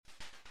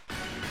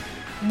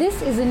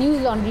This is a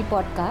News Laundry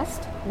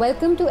podcast.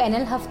 Welcome to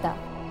NL Hafta.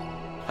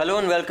 Hello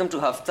and welcome to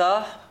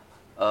Hafta.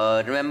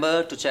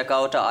 Remember to check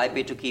out our I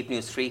Pay to Keep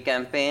News Free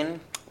campaign.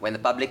 When the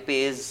public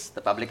pays,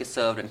 the public is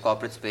served, and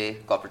corporates pay,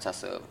 corporates are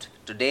served.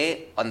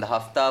 Today on the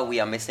Hafta, we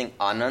are missing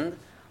Anand,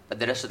 but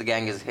the rest of the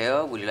gang is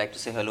here. Would you like to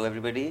say hello,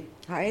 everybody?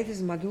 Hi, this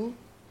is Madhu.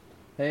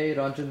 Hey,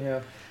 Ranjan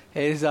here.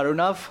 Hey, this is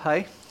Arunav.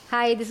 Hi.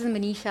 Hi, this is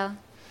Manisha.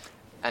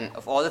 And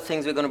of all the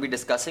things we're going to be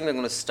discussing, we're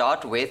going to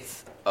start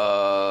with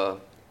a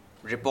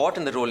report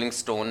in the Rolling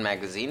Stone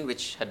magazine,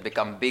 which had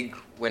become big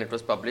when it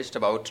was published,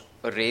 about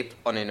a rape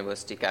on a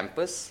university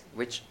campus,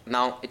 which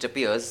now it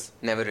appears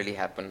never really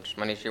happened.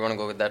 Manish, you want to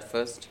go with that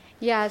first?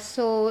 Yeah,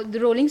 so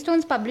the Rolling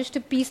Stones published a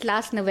piece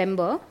last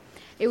November.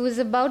 It was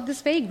about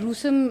this very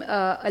gruesome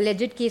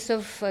alleged case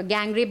of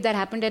gang rape that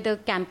happened at a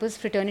campus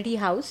fraternity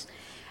house.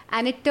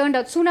 And it turned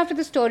out, soon after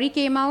the story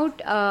came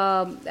out,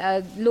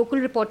 local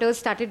reporters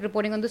started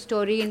reporting on the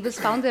story, and it was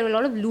found there were a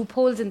lot of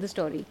loopholes in the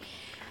story.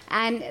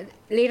 And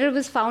later it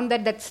was found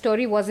that that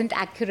story wasn't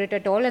accurate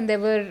at all, and there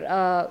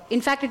were, in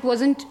fact, it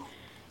wasn't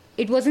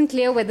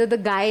clear whether the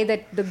guy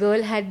that the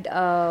girl had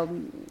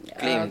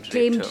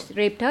claimed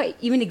raped her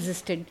even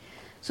existed.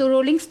 So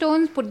Rolling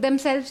Stones put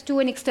themselves to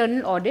an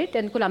external audit,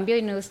 and Columbia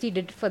University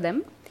did it for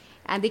them.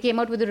 And they came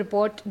out with a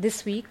report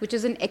this week, which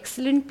is an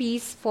excellent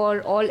piece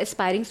for all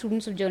aspiring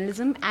students of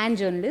journalism and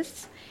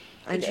journalists.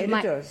 And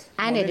editors.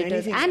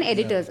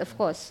 Editors, of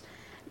course.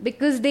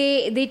 Because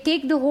they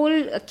take the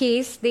whole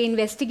case, they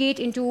investigate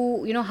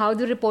into, how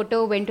the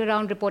reporter went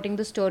around reporting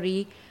the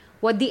story,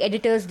 what the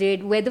editors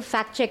did, where the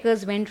fact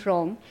checkers went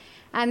wrong.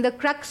 And the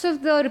crux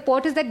of the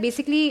report is that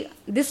basically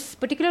this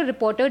particular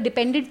reporter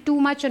depended too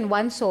much on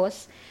one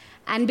source.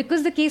 And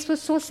because the case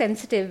was so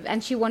sensitive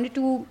and she wanted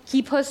to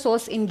keep her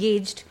source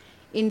engaged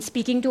in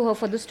speaking to her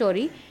for the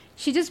story,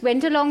 she just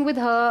went along with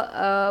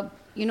her,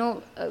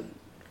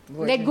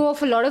 let go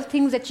of a lot of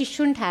things that she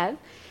shouldn't have.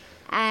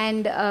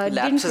 And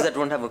lapses that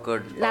wouldn't have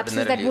occurred.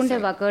 Lapses that wouldn't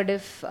have occurred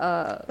if...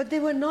 But they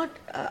were not...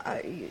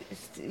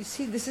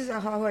 see, this is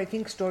how I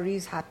think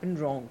stories happen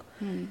wrong.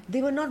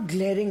 They were not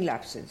glaring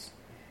lapses.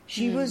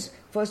 She was...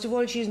 First of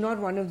all, she's not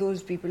one of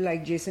those people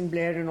like Jason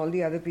Blair and all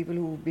the other people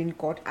who've been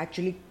caught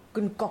actually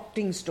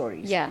concocting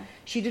stories. Yeah.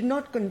 She did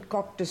not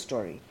concoct a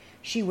story.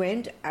 She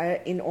went,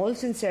 in all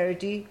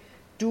sincerity,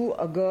 to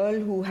a girl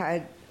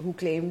who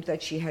claimed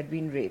that she had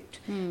been raped.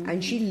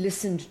 And she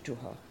listened to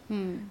her.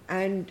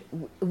 And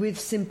with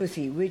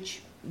sympathy,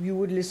 which you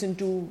would listen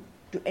to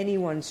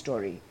anyone's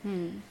story.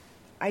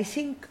 I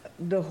think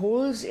the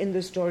holes in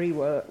the story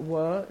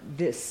were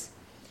this,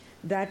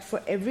 that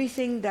for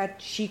everything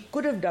that she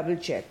could have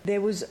double-checked,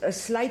 there was a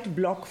slight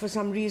block for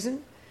some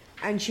reason,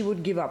 and she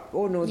would give up.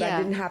 Oh no, that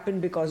didn't happen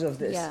because of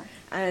this. Yeah.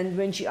 And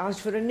when she asked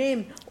for a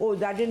name, oh,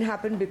 that didn't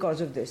happen because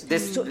of this.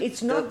 So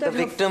it's not that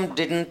the victim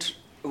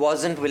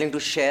wasn't willing to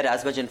share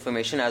as much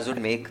information as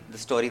would make the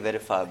story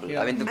verifiable.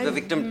 Yeah. I mean, the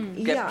victim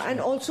kept... Yeah, and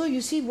also you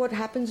see what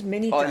happens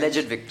many times. Or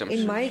alleged victims.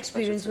 In my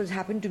experience, what's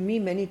happened to me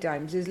many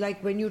times is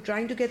like when you're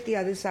trying to get the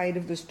other side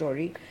of the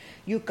story,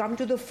 you come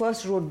to the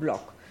first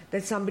roadblock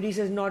that somebody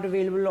says not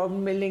available, or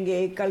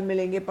milenge, kal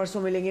milenge, parso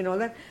milenge, and all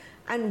that.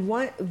 And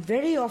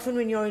very often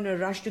when you're in a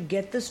rush to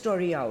get the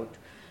story out,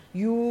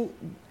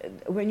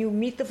 when you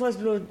meet the first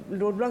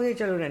roadblock, they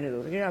chalo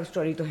rehne do, your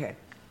story to hai.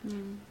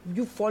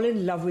 You fall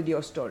in love with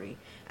your story,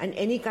 and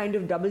any kind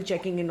of double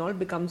checking and all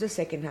becomes a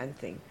second hand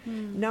thing.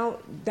 Now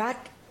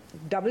that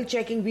double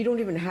checking, we don't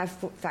even have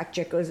fact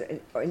checkers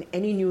in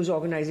any news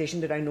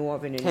organization that I know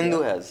of in India.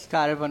 Hindu has.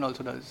 Caravan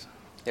also does.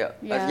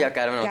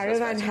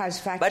 Caravan has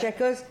fact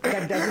checkers.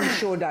 That doesn't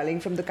show, darling,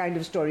 from the kind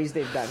of stories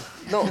they've done.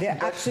 No, they're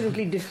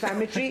absolutely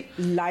defamatory,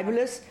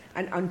 libelous,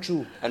 and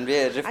untrue. And we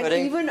are referring... And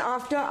even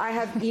after I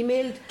have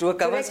emailed... to a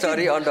cover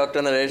story on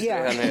Dr. Naresh.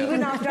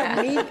 Even after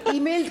I've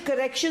emailed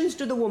corrections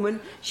to the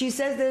woman, she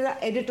says there's an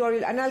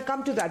editorial, and I'll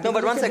come to that. No,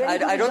 but one second,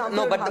 I don't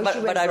know,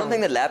 but I don't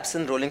think the lapse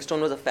in Rolling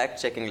Stone was a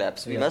fact-checking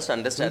lapse. We must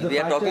understand. We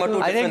are talking about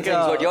two different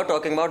things. What you're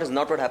talking about is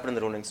not what happened in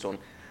the Rolling Stone.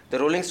 The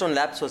Rolling Stone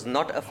lapse was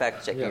not a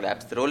fact-checking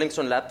lapse. The Rolling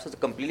Stone lapse was a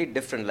completely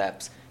different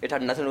lapse. It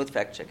had nothing to do with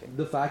fact-checking.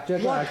 The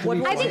fact-checker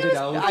actually pointed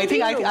out... I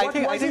think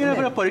it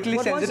was a politically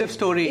sensitive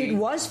story. It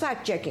was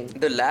fact-checking.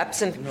 The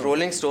lapse in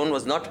Rolling Stone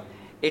was not...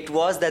 It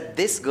was that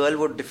this girl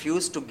would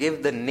refuse to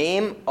give the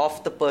name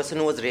of the person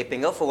who was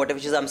raping her for whatever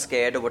she says, I'm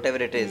scared, or whatever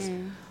it is.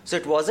 So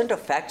it wasn't a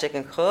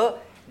fact-checking. Her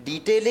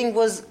detailing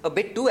was a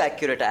bit too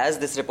accurate, as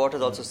this report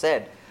has also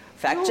said.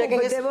 Fact-checking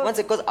is... Once,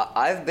 because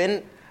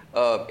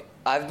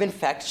I've been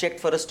fact-checked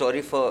for a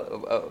story for,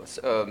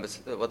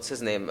 what's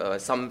his name?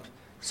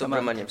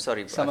 Subramaniam,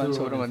 sorry. Samarth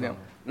Subramaniam.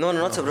 No,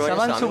 not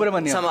Subramaniam.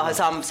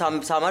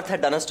 Subramaniam. Samarth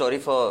had done a story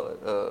for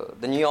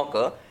the New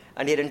Yorker,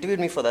 and he had interviewed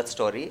me for that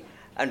story.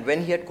 And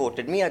when he had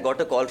quoted me, I got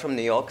a call from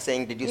New York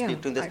saying, did you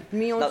speak to this?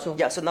 Me also.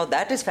 So now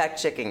that is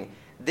fact-checking.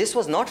 This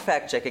was not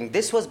fact-checking.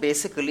 This was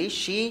basically,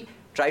 she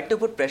tried to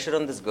put pressure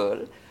on this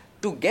girl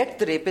to get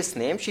the rapist's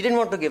name. She didn't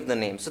want to give the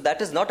name. So that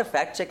is not a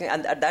fact-checking.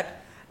 And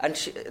And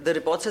the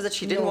report says that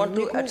she didn't want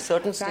to, Niku, at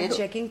certain stage...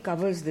 Fact-checking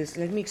covers this.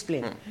 Let me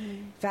explain.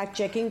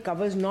 Fact-checking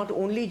covers not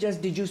only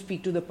just did you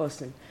speak to the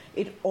person.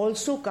 It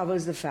also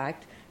covers the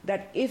fact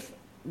that if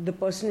the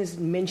person is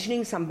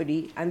mentioning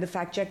somebody and the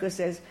fact-checker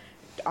says,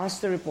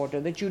 ask the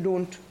reporter that you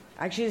don't...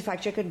 Actually, the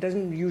fact-checker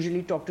doesn't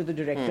usually talk to the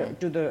director,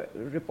 to the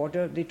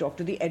reporter. They talk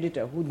to the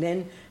editor, who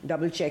then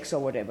double-checks or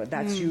whatever.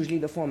 That's usually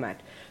the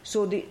format.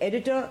 So the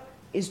editor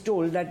is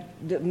told that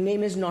the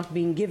name is not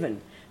being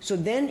given. So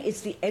then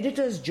it's the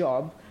editor's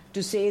job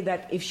to say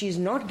that if she's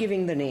not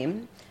giving the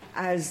name,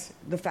 as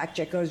the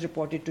fact-checker has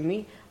reported to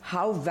me,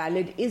 how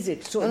valid is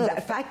it? So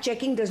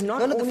fact-checking does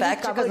not only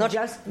cover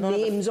just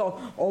names or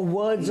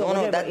words or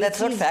whatever. That's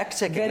not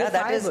fact-checking.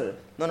 Verifiable.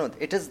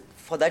 It is...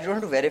 For that, you don't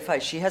have to verify.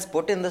 She has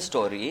put in the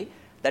story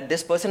that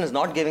this person is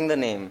not giving the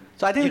name.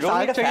 So I think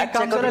fact-checking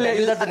comes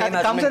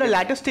at a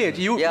later stage.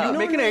 You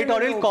make an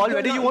editorial call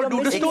whether you want to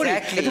do the story.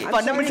 Exactly. It's a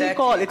fundamental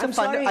call.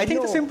 I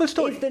think it's a simple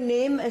story. If the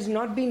name has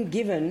not been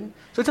given...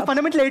 So it's a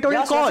fundamental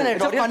editorial call.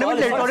 It's a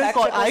fundamental editorial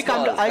call.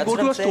 I go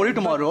to a story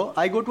tomorrow.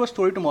 I go to a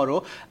story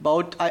tomorrow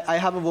about... I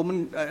have a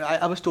woman... I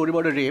have a story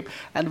about a rape,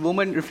 and the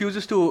woman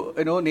refuses to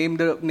name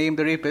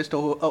the rapist.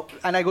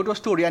 And I go to a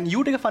story, and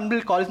you take a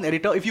fundamental call as an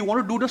editor if you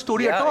want to do the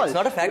story at all. It's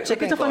not a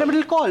fact-checking It's a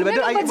fundamental call.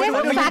 Whether you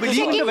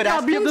believe in the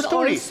veracity of the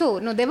story. Also,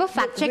 no, there were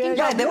fact-checking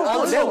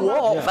problems.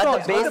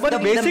 But the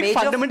basic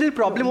fundamental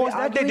problem was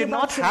that they did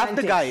not have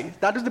the guy.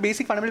 That was the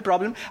basic fundamental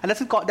problem, and that's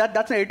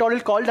an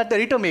editorial call that the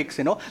editor makes.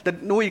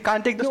 That no, you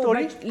can't take the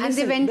story. But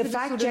listen, the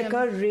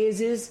fact-checker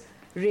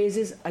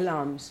raises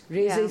alarms,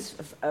 raises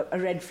a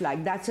red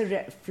flag. That's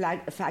a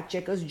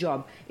fact-checker's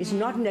job. It's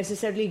not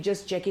necessarily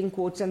just checking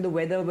quotes and the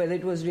weather, whether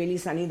it was really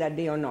sunny that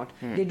day or not.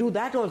 They do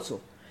that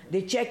also.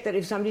 They check that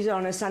if somebody's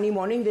on a sunny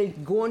morning, they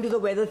go into the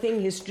weather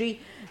thing, history,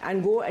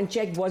 and go and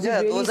check, was it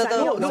really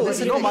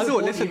sunny? Madhu,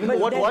 listen,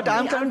 what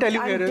I'm trying to tell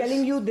you here is... I'm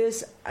telling you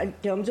this in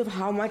terms of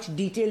how much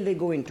detail they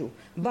go into.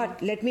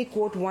 But let me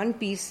quote one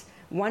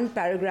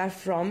paragraph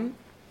from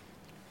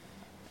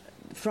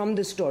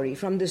the story,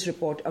 from this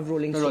report of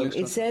Rolling Stone.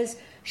 It says,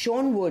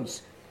 Sean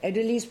Woods,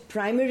 Adeli's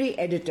primary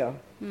editor,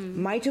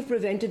 might have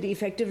prevented the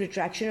effective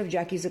retraction of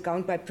Jackie's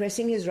account by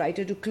pressing his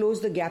writer to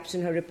close the gaps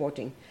in her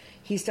reporting.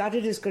 He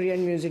started his career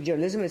in music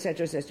journalism,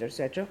 etc., etc.,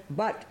 etc.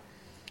 But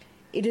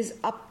it is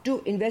up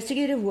to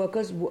investigative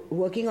workers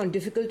working on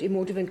difficult,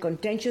 emotive, and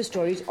contentious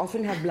stories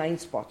often have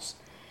blind spots.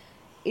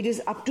 It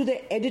is up to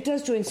the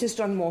editors to insist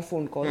on more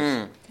phone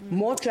calls,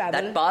 more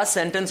travel. That past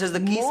sentence is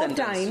the key sentence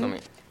for me. More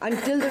time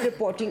until the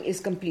reporting is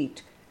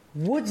complete.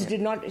 Woods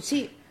did not...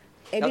 See,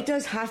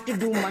 editors have to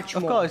do much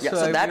more. Of course.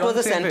 So that was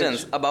the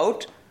sentence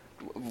about...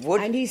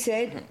 And he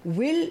said,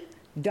 Will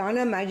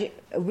Dana,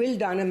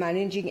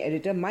 managing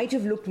editor, might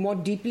have looked more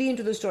deeply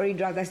into the story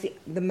draft. That's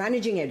the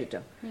managing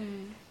editor.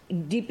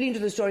 Deeply into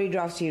the story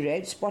drafts he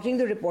read, spotting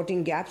the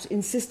reporting gaps,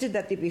 insisted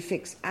that they be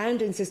fixed.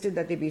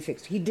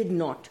 He did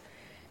not.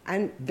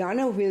 And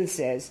Dana Will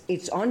says,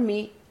 it's on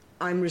me,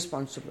 I'm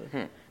responsible.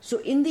 So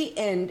in the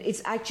end,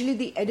 it's actually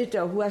the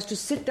editor who has to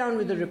sit down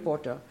with the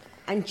reporter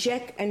and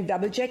check and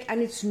double check.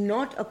 And it's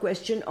not a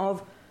question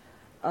of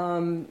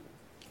doubting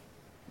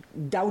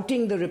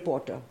the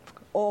reporter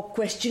or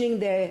questioning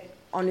their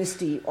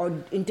honesty or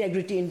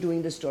integrity in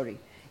doing the story.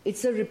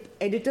 It's the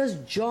editor's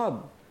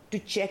job to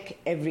check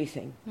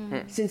everything,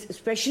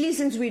 especially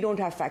since we don't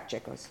have fact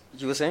checkers.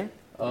 You were saying?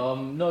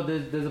 No,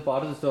 there's a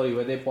part of the story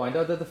where they point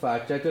out that the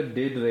fact checker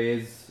did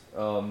raise,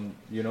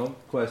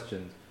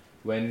 questions.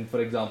 When, for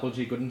example,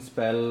 she couldn't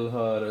spell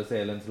her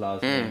assailant's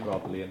last name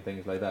properly and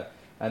things like that.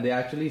 And they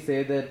actually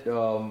say that,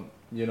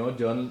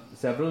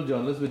 several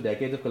journalists with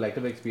decades of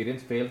collective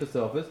experience failed to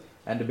surface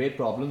and debate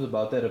problems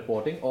about their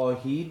reporting or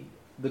heed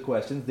the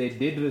questions they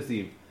did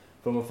receive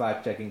from a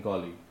fact-checking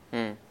colleague.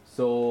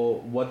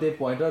 So what they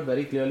point out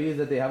very clearly is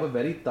that they have a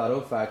very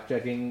thorough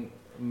fact-checking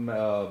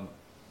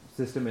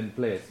system in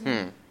place.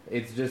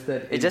 It's just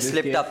that... It just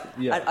slipped up.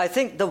 Yeah. And I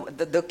think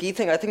the key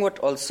thing, I think what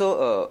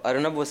also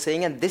Arunabh was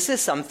saying, and this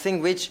is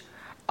something which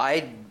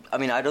I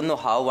don't know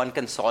how one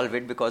can solve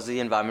it because of the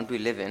environment we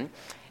live in,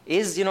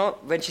 is,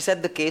 when she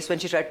said the case, when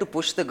she tried to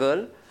push the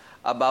girl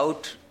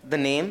about the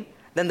name,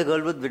 then the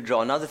girl would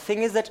withdraw. Now, the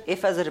thing is that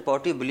if, as a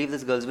reporter, you believe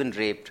this girl's been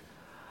raped,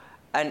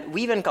 and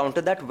we've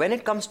encountered that when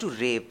it comes to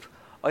rape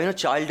or,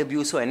 child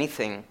abuse or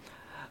anything,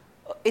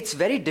 it's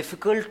very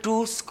difficult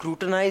to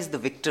scrutinize the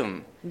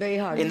victim. Very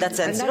hard. In that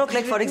sense.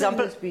 Like, for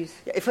example,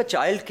 if a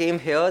child came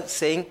here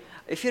saying,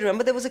 if you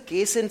remember, there was a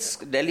case in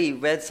Delhi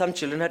where some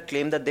children had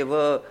claimed that they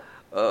were,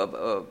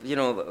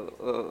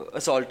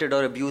 assaulted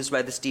or abused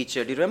by this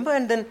teacher. Do you remember?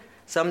 And then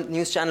some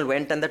news channel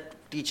went and that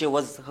teacher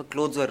her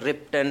clothes were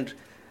ripped and...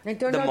 It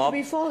turned out to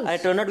be false. And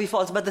it turned out to be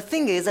false. But the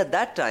thing is, at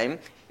that time,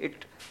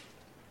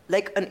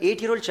 like an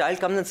 8-year-old child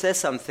comes and says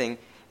something,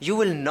 you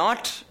will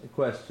not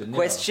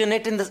question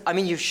it in this. I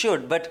mean, you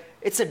should, but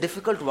it's a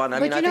difficult one. I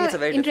think it's a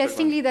very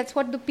interestingly, that's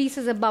what the piece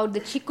is about,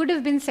 that she could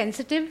have been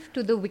sensitive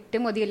to the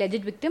victim or the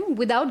alleged victim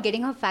without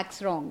getting her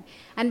facts wrong.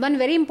 And one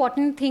very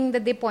important thing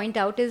that they point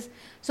out is,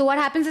 so what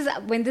happens is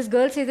when this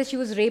girl says that she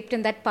was raped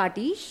in that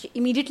party,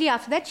 immediately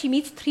after that, she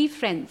meets 3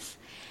 friends.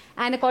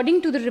 And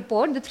according to the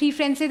report, the 3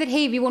 friends say that,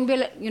 hey, we won't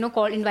be,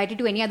 invited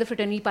to any other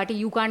fraternity party.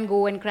 You can't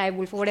go and cry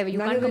wolf or whatever. You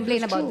can't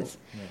complain about this.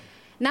 Yeah.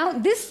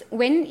 Now,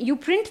 when you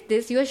print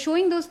this, you are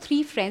showing those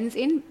 3 friends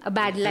in a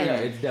bad light. Yeah,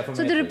 it's defamatory.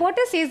 So the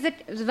reporter says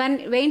that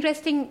one very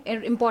interesting,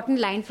 important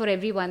line for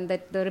everyone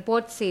that the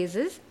report says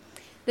is,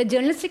 the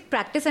journalistic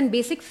practice and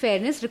basic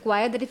fairness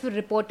require that if a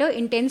reporter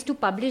intends to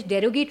publish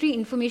derogatory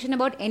information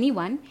about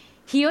anyone,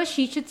 he or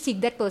she should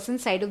seek that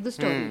person's side of the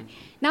story.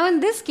 Now, in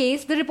this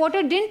case, the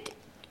reporter didn't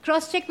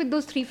cross-check with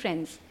those 3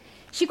 friends.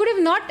 She could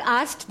have not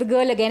asked the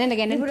girl again and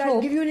again and I'll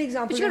give you an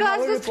example. She could have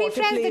asked those 3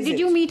 friends, did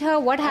you meet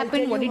her? What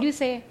happened? What did you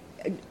say?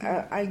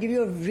 I'll give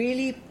you a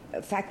really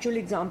factual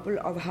example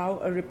of how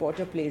a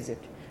reporter plays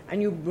it. And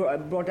you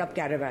brought up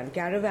Caravan.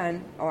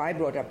 I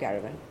brought up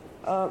Caravan.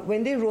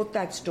 When they wrote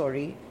that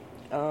story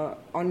on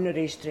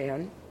Naresh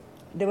Trehan,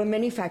 there were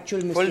many factual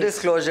mistakes. Full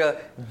disclosure,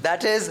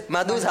 that is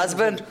Madhu's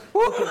husband.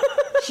 Okay.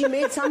 She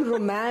made some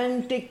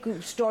romantic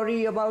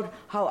story about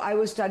how I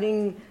was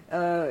studying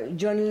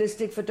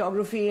journalistic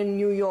photography in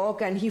New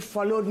York and he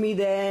followed me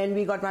there and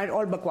we got married,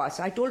 all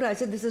bakwas. I told her, I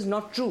said, this is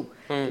not true.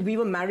 We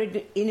were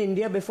married in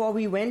India before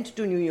we went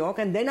to New York,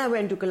 and then I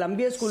went to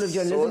Columbia School of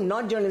Journalism,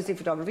 not journalistic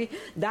photography.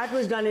 That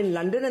was done in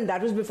London, and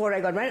that was before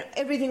I got married.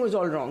 Everything was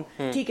all wrong.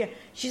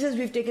 She says,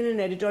 we've taken an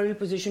editorial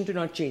position to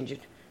not change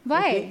it.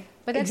 Why? Okay?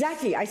 But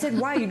exactly. I said,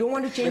 why? You don't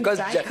want to change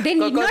that? They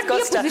need not be a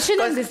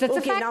position on this. That's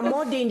a fact. Now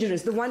more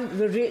dangerous.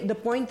 The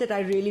point that I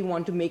really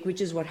want to make, which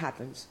is what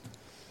happens.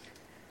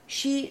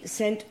 She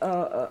sent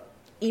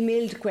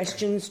emailed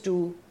questions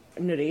to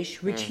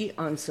Naresh, which he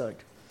answered.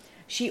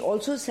 She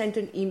also sent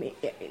an email.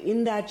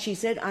 In that, she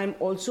said, I'm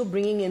also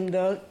bringing in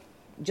the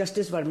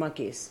Justice Verma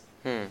case,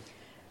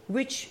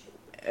 which,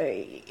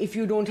 if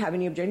you don't have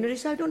any objections, Naresh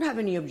said, I don't have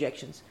any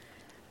objections,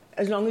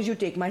 as long as you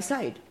take my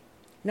side.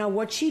 Now,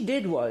 what she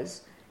did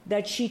was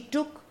that she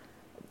took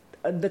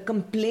the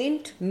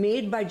complaint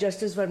made by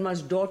Justice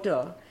Verma's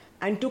daughter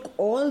and took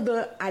all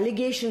the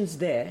allegations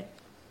there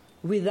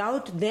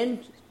without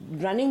then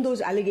running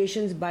those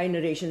allegations by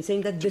narration,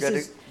 saying that this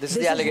is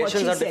the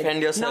allegations, or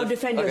defend yourself. Now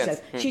defend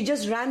yourself. She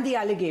just ran the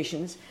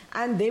allegations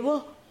and they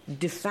were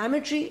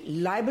defamatory,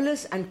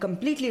 libelous and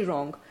completely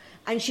wrong.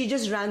 And she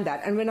just ran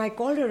that. And when I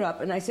called her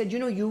up and I said,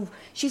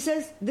 she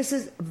says, this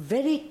is a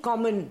very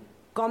common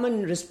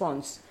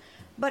response.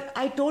 But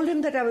I told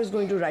him that I was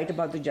going to write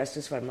about the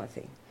Justice Verma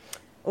thing.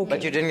 Okay.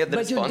 But you didn't get the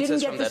responses you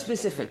didn't get from the that.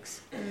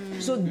 Specifics.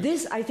 So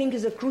this, I think,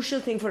 is a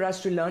crucial thing for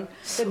us to learn,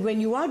 that when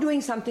you are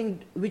doing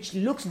something which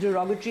looks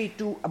derogatory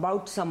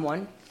about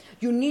someone,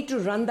 you need to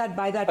run that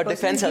by that person.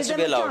 Defense has to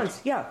be allowed.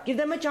 Give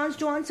them a chance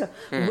to answer.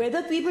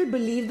 Whether people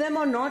believe them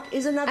or not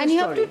is another story. And you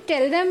have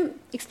to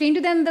explain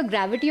to them the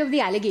gravity of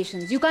the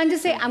allegations. You can't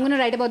just say, I'm going to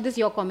write about this,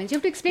 your comments. You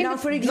have to explain. Now,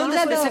 for example,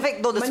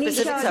 the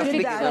specifics have to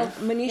be given.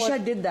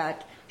 Manisha did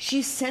that.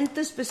 She sent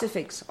the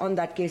specifics on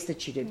that case that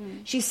she did.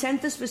 She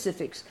sent the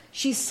specifics.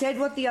 She said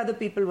what the other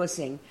people were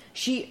saying.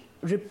 She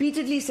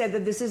repeatedly said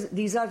that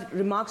these are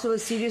remarks of a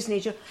serious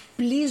nature.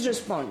 Please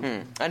respond.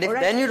 And if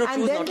then you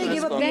choose not to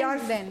give a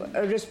PR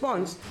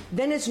response,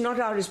 then it's not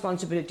our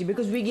responsibility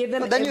because we gave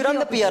them. But then you run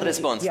the PR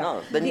response.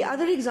 Yeah. No, the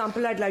other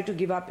example I'd like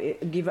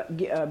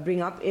to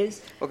bring up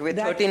is. Okay, with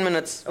 13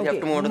 minutes, we have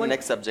to move on to the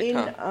next subject.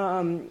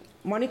 In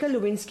Monica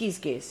Lewinsky's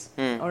case,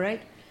 all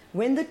right,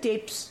 when the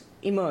tapes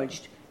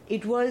emerged,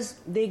 it was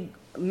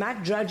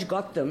Matt Drudge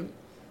got them.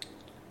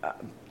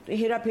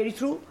 Hera Peri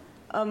through.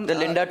 The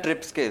Linda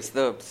Tripp's case,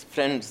 the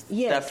friends,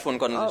 tapped phone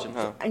conversation.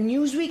 And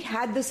Newsweek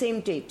had the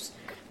same tapes.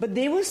 But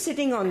they were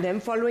sitting on them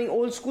following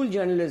old school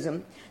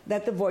journalism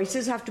that the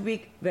voices have to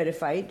be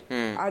verified.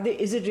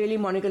 Is it really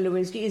Monica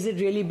Lewinsky? Is it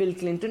really Bill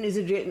Clinton?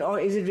 Or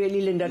is it really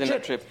Linda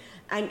Tripp?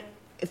 And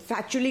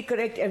factually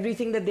correct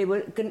everything that they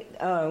were,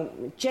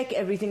 check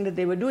everything that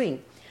they were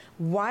doing.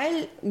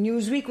 While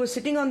Newsweek was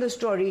sitting on the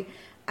story,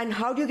 and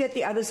how do you get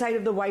the other side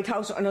of the White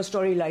House on a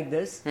story like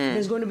this?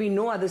 There's going to be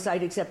no other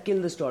side except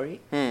kill the story.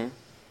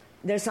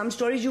 There's some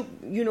stories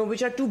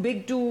which are too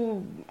big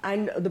to,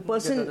 and the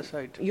person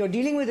you're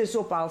dealing with is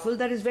so powerful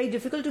that it's very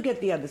difficult to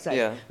get the other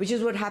side, which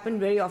is what happened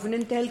very often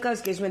in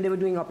Tehelka's case when they were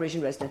doing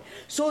Operation Western.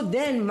 So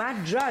then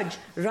Matt Drudge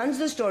runs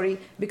the story,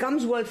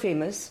 becomes world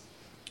famous,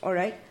 all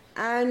right,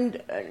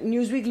 and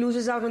Newsweek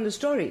loses out on the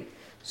story.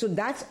 So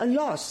that's a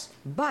loss.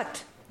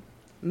 But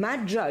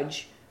Matt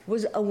Drudge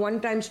was a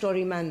one-time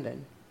story man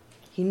then.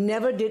 He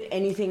never did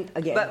anything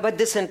again. But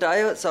this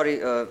entire,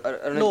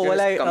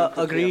 I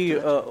agree.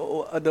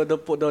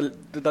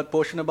 That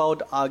portion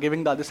about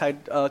giving the other side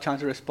a chance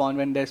to respond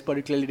when there's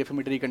particularly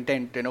defamatory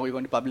content, we're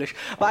going to publish.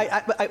 But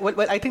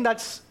I think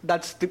that's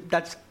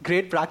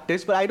great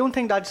practice. But I don't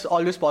think that's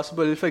always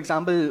possible. For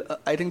example,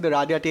 I think the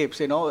Radia tapes,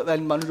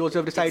 when Manu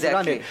Joseph decided to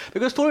run it,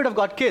 because the story would have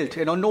got killed.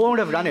 No one would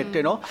have run it.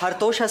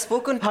 Hartosh has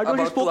spoken about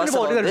it,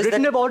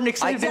 written about in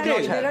extensive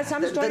detail. There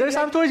are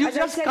some stories you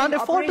just can't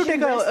afford to take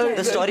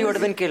the story would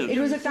have been killed. It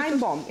was a time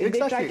bomb. If they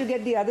tried to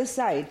get the other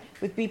side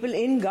with people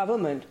in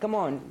government, come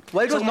on.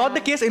 Well, it was not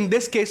the case in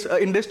this case,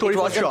 in this story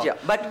for sure. Yeah.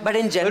 But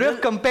in general, if you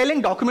have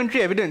compelling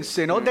documentary evidence,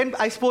 then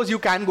I suppose you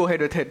can go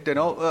ahead with it,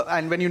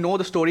 and when you know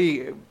the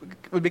story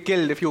will be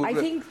killed if you. I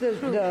think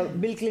the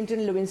Bill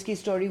Clinton-Lewinsky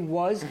story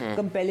was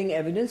compelling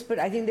evidence, but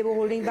I think they were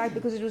holding back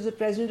because it was the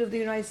President of the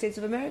United States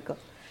of America.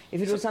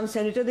 If it was some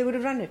senator, they would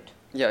have run it.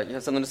 Yeah, you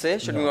have something to say?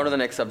 Should we go on to the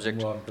next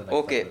subject?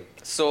 Okay,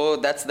 so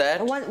that's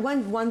that.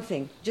 One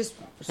thing, just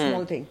a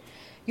small thing.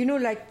 You know,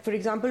 like, for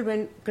example,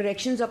 when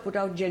corrections are put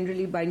out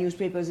generally by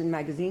newspapers and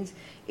magazines,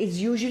 it's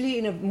usually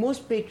in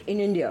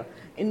India,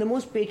 in the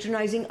most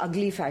patronizing,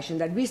 ugly fashion,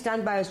 that we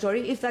stand by a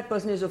story. If that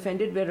person is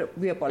offended,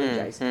 we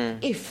apologize.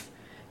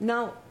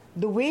 Now,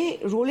 the way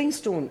Rolling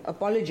Stone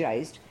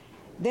apologized,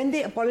 then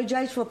they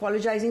apologized for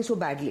apologizing so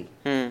badly.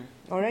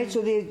 All right,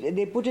 so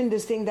they put in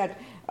this thing that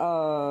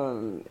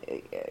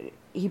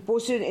he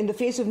posted, in the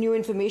face of new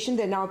information,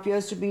 there now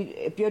appear to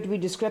be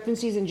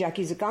discrepancies in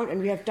Jackie's account,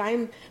 and we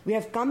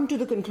have come to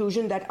the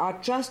conclusion that our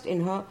trust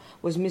in her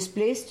was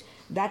misplaced.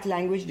 That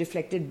language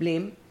deflected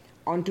blame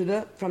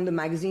from the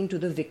magazine to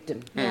the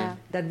victim.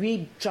 That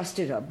we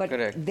trusted her. But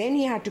then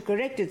he had to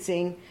correct it,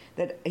 saying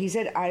that he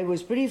said, I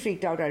was pretty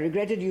freaked out. I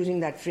regretted using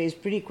that phrase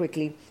pretty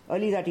quickly.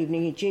 Early that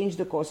evening, he changed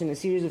the course in a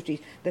series of tweets.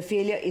 The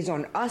failure is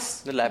on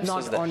us,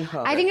 not on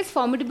her. I think it's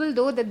formidable,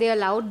 though, that they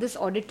allowed this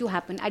audit to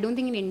happen. I don't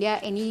think in India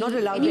Not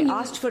allowed, they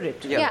asked for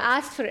it. Yeah,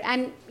 asked for it.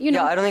 And, you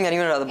know... Yeah, I don't think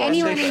anyone had the balls.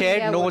 They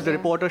shared notes, the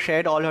reporter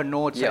shared all her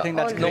notes. Yeah. I think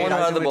that's no great. one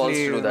had the balls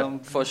to do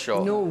that, for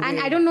sure. No way.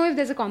 And I don't know if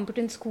there's a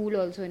competent school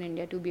also in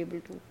India to be able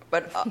to...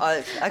 But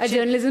actually... a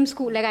journalism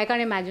school, like, I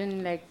can't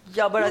imagine, like...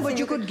 Yeah, but but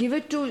you could give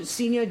it to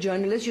senior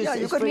journalists.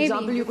 For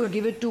example, you could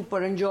give it to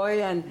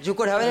Paranjoy and... You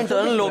could have an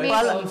internal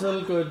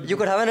local... You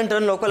could have an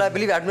internal local. I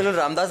believe Admiral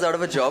Ramdas is out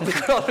of a job. You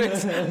could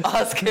always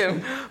ask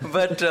him.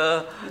 But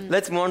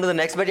let's move on to the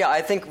next. But yeah,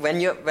 I think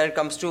when it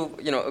comes to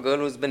a girl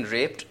who's been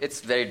raped, it's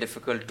very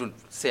difficult to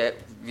say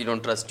we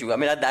don't trust you. I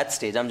mean, at that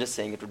stage, I'm just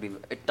saying it would be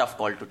a tough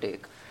call to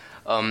take.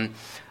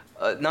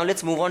 Now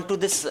let's move on to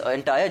this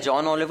entire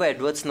John Oliver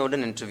Edward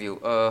Snowden interview.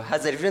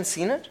 Has everyone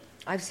seen it?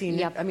 I've seen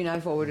it. I mean, I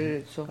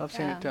forwarded it, so I've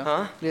seen it.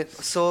 Huh?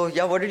 Yes. So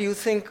yeah, what did you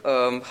think?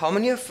 How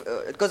many of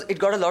because it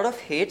got a lot of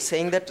hate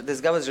saying that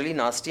this guy was really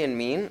nasty and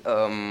mean.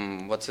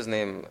 What's his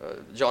name?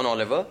 John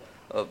Oliver.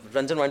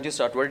 Ranjan, why don't you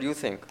start? What did you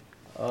think?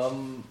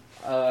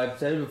 I've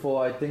said it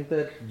before. I think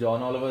that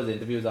John Oliver's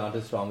interviews aren't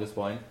his strongest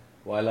point.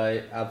 While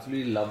I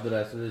absolutely love the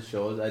rest of his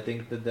shows, I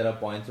think that there are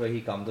points where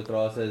he comes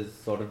across as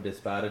sort of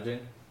disparaging.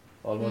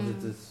 Almost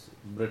it's this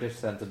British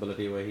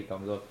sensibility where he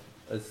comes off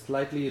as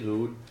slightly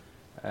rude,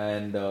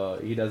 and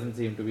he doesn't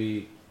seem to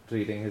be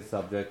treating his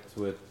subjects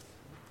with,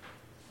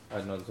 I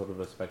don't know, the sort of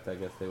respect I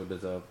guess they would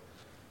deserve.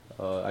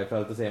 I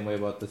felt the same way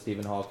about the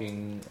Stephen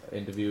Hawking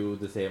interview,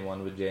 the same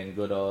one with Jane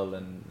Goodall,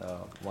 and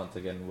once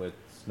again with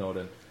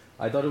Snowden.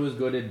 I thought it was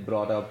good. It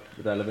brought up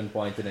relevant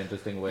points in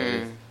interesting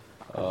ways.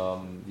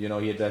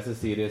 He addresses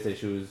serious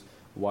issues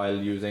while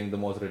using the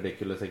most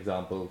ridiculous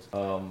examples.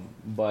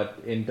 But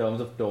in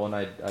terms of tone,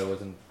 I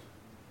wasn't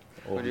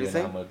overly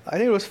enamored. I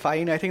think it was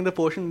fine. I think the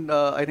portion,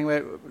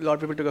 where a lot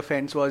of people took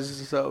offense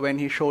was when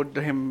he showed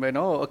him,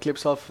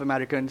 clips of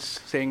Americans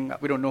saying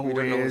we don't know who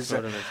he is.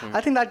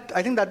 I think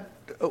that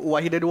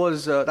what he did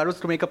was that was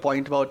to make a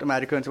point about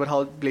Americans, about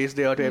how blazed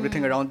they are to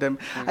everything around them.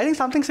 I think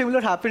something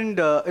similar happened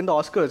in the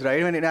Oscars,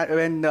 right?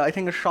 When I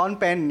think Sean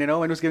Penn, when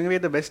he was giving away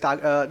the best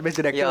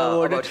director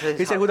award,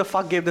 he said, "Who the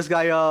fuck gave this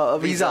guy a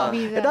visa?"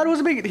 That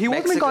was big. He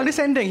wasn't being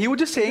condescending. He was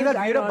just saying that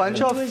we had a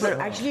bunch of.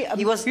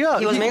 He was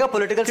making a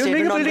political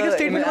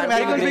statement.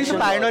 Americans being so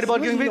paranoid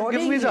about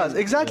giving visas.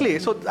 Exactly.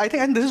 So I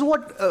think, and this is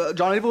what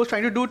John Oliver was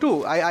trying to do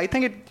too. I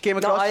think it came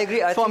across. I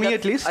agree. For me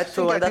at least. I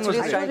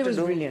think it was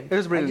brilliant. It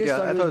was brilliant.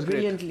 Yeah, I thought it was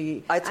great.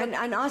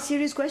 And ask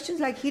serious questions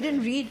like he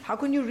didn't read. How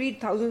can you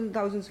read thousands and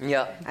thousands?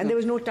 Yeah. And there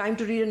was no time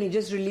to read, and he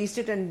just released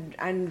it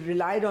and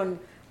relied on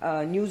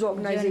news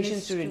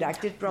organizations to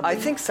redact it properly. I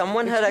think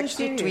someone had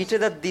actually tweeted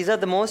that these are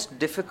the most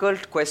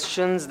difficult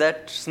questions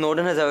that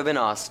Snowden has ever been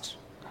asked.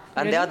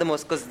 And they are the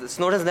most, because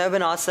Snowden has never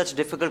been asked such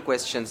difficult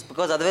questions,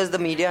 because otherwise the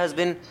media has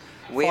been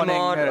way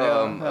more,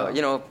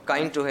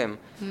 kind to him.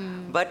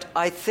 But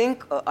I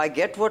think I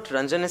get what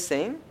Ranjan is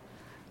saying.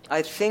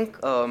 I think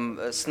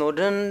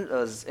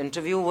Snowden's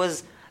interview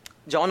was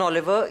John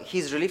Oliver.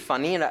 He's really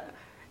funny, and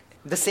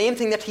the same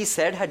thing that he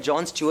said, had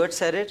Jon Stewart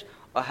said it,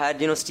 or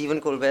had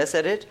Stephen Colbert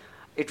said it,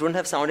 it wouldn't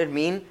have sounded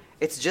mean.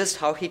 It's just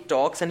how he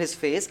talks and his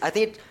face. I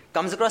think it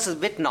comes across as a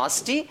bit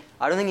nasty.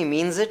 I don't think he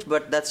means it,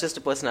 but that's just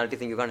a personality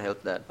thing. You can't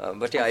help that.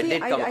 But yeah, it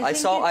did come. I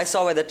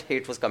saw where that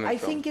hate was coming from. I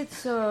think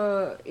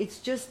it's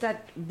just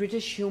that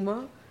British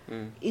humor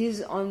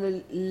is on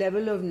the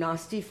level of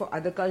nasty for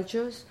other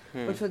cultures,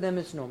 but for them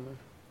it's normal.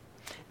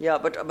 Yeah,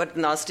 but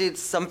nasty,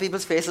 some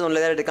people's faces only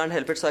that they can't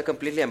help it, so I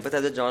completely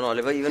empathize with John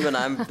Oliver. Even when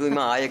I'm doing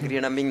my I agree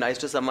and I'm being nice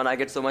to someone, I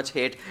get so much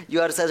hate.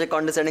 You are such a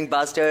condescending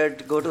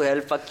bastard, go to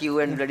hell, fuck you,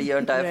 and bloody your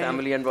entire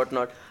family and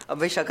whatnot. Ab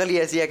bhai shakal hi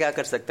aisi hai, kya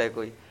kar sakta hai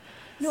koi?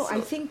 No, I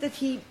think that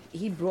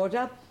he brought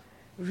up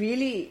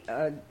really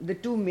the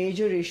two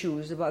major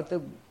issues about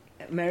the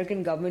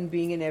American government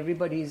being in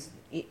everybody's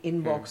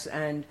inbox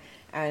and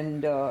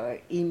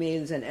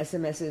emails and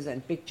SMSs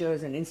and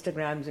pictures and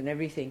Instagrams and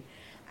everything.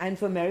 And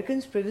for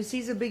Americans, privacy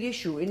is a big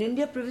issue. In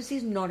India, privacy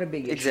is not a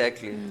big issue.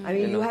 Exactly. I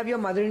mean, you have your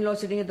mother-in-law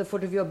sitting at the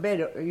foot of your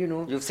bed, you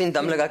know. You've seen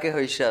Dam Laga Ke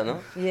Hoisha, no?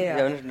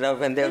 Yeah.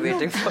 When they're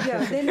waiting for...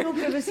 Yeah, there are no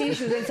privacy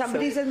issues. And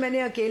somebdy says, "Maine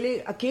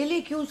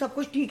akele kyun, sab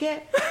kuch theek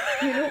hai?"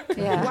 You know,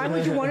 why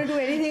would you want to do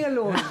anything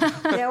alone?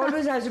 There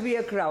always has to be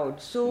a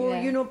crowd. So,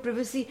 you know,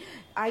 privacy,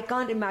 I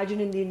can't imagine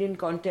in the Indian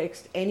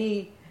context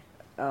anyone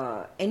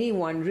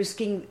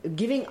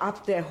giving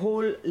up their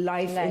whole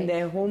life in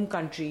their home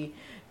country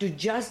to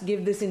just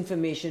give this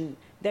information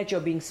that you're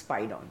being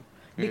spied on.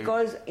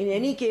 Because in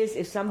any case,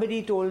 if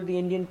somebody told the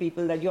Indian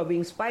people that you're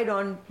being spied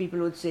on, people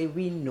would say,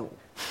 "We know."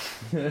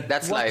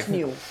 That's What's life.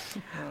 new?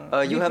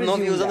 You have no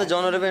views on the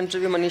John Oliver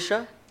interview,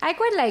 Manisha? I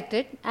quite liked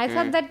it. I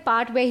thought that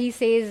part where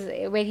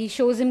he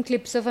shows him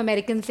clips of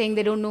Americans saying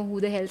they don't know who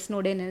the hell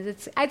Snowden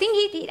is. I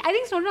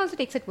think Snowden also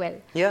takes it well.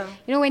 Yeah.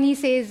 You know, when he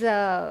says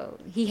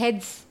he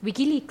heads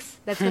WikiLeaks,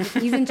 that's what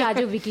he's in charge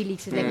of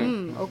WikiLeaks. It's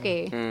like, okay.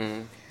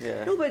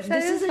 Yeah. No, but So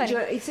this is funny.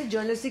 it's a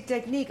journalistic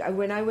technique.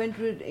 When I went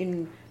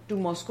to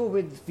Moscow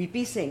with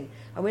VP Singh,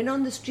 I went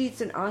on the streets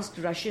and asked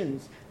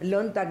Russians,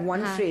 learned that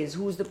one phrase,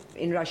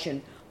 in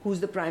Russian, who's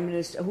the prime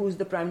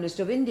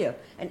minister of India,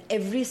 and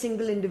every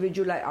single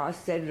individual I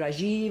asked said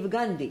Rajiv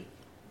Gandhi.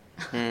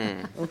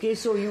 Okay,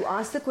 so you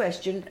ask the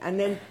question, and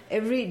then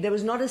there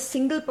was not a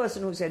single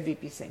person who said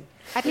VP Singh.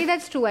 Actually,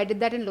 that's true. I did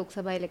that in Lok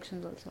Sabha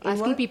elections also.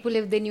 Asking what? people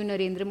if they knew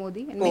Narendra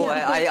Modi. And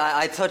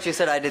I thought you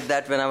said I did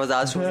that when I was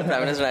asked who's the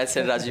Prime Minister, and I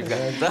said Rajiv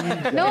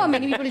Gandhi. no,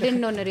 many people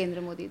didn't know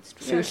Narendra Modi. It's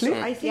true. Seriously?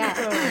 So I think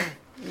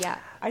Yeah.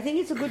 I think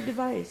it's a good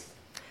device.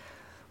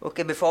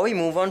 Okay, before we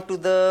move on to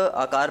the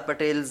Akar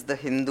Patels, the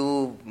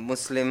Hindu,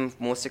 Muslim,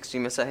 most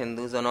extremists are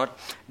Hindus or not,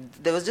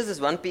 there was just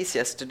this one piece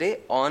yesterday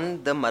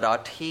on the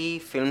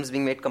Marathi films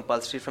being made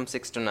compulsory from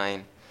 6 to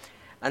 9.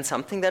 And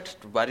something that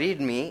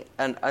worried me,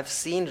 and I've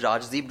seen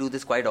Rajdeep do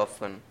this quite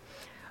often,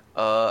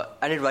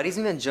 and it worries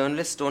me when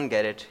journalists don't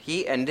get it.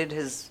 He ended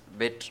his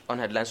bit on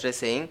Headlines Today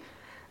saying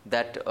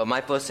that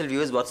my personal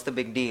view is, what's the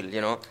big deal, you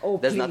know?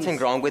 There's nothing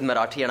wrong with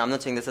Marathi, and I'm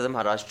not saying this as a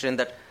Maharashtrian,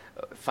 that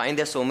fine,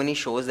 there's so many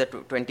shows, that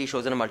 20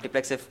 shows in a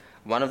multiplex. If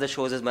one of the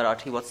shows is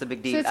Marathi, what's the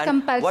big deal? So it's and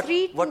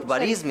compulsory. What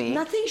worries me...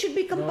 Nothing should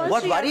be compulsory.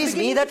 What worries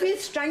me that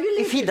strangulated.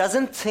 if he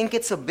doesn't think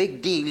it's a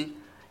big deal,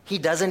 he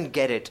doesn't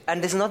get it.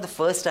 And this is not the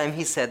first time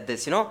he said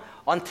this, you know,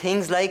 on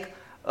things like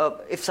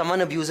if someone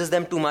abuses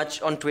them too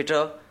much on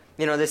Twitter,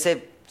 you know, they'll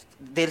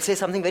say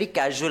something very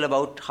casual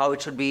about how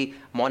it should be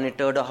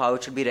monitored or how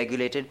it should be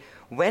regulated.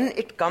 When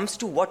it comes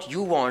to what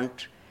you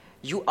want,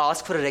 you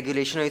ask for a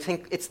regulation or you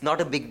think it's not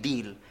a big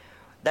deal.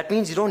 That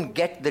means you don't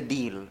get the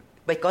deal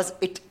because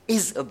it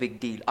is a big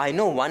deal. I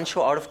know one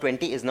show out of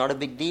 20 is not a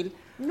big deal.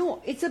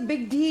 No, it's a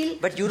big deal.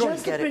 But you don't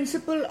just get the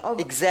principle of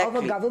a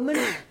government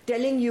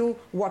telling you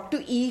what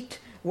to eat,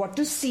 what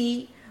to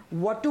see,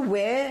 what to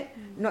wear.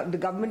 No, the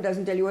government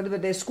doesn't tell you what,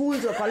 but their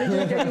schools or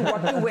colleges tell you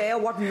what to wear,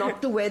 what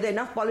not to wear. There are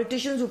enough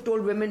politicians who've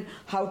told women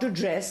how to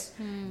dress.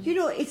 You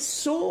know,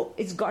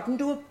 it's gotten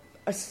to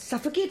a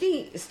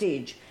suffocating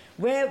stage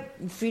where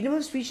freedom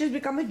of speech has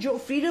become a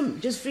joke. Freedom,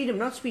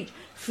 not speech.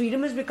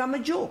 Freedom has become a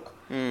joke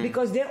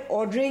because they're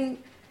ordering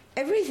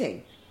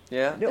everything.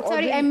 Yeah.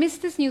 Sorry, I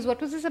missed this news.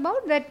 What was this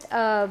about? That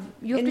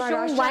you have to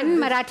show one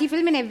Marathi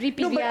film in every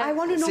PVR? No, but I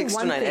want to know 6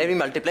 one to 9, thing. every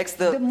multiplex,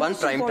 the one prime time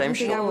show. The most important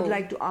thing I would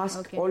like to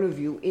ask all of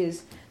you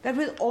is that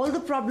with all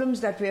the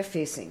problems that we are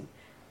facing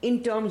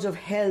in terms of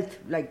health,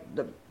 like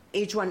the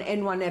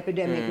H1N1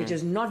 epidemic, which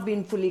has not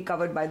been fully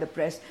covered by the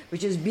press,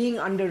 which is being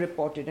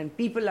underreported, and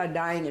people are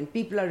dying and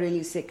people are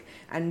really sick,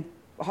 and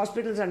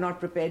hospitals are not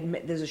prepared,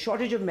 there's a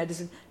shortage of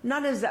medicine,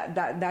 none of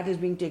that is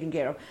being taken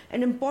care of.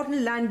 An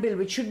important land bill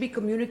which should be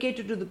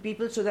communicated to the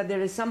people so that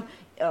there is some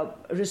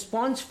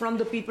response from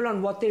the people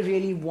on what they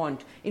really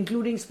want,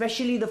 including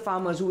especially the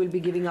farmers who will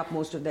be giving up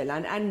most of their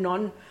land, and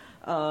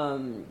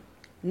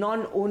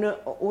non-owner,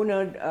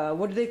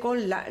 what do they call?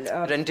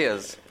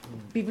 Rentiers.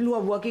 People who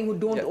are working who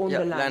don't own the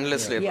land.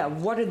 Landless labor. Yeah,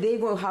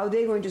 how are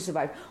they going to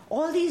survive?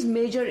 All these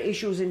major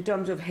issues in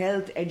terms of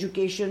health,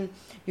 education,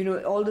 you know,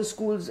 all the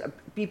schools,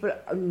 people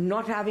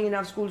not having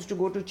enough schools to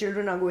go to,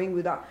 children are going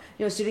without,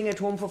 you know, sitting at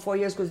home for 4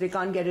 years because they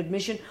can't get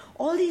admission.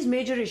 All these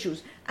major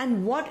issues.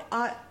 And what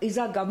is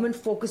our government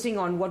focusing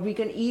on? What we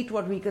can eat,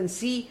 what we can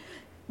see.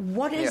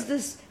 What is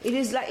this?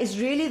 It's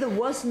really the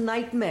worst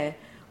nightmare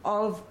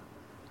of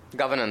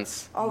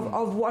governance.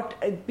 Of what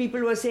people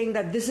were saying,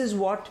 that this is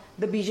what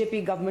the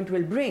BJP government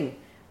will bring.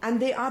 And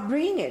they are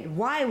bringing it.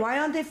 Why? Why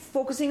aren't they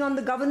focusing on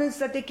the governance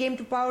that they came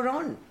to power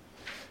on?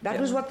 That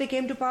was what they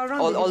came to power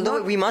on.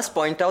 Although we must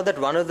point out that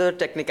one of the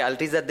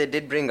technicalities that they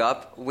did bring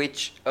up,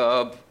 which,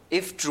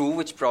 if true,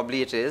 which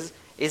probably it is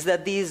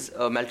that these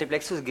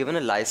multiplexes was given a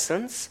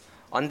license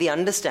on the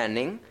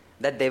understanding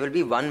that there will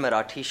be one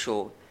Marathi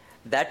show.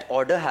 That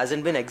order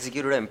hasn't been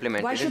executed or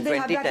implemented. Why should in they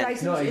have that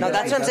 2010. license?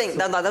 That's what I'm saying.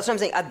 That's what I'm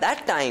saying. At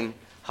that time,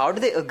 How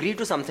do they agree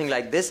to something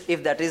like this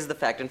if that is the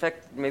fact? In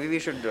fact, maybe we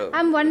should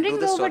I'm wondering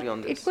do the though, story but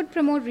on this. it could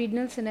promote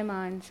regional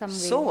cinema in some way.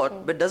 So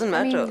what? But it doesn't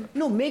matter.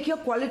 No, make your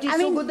quality I so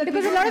mean, good that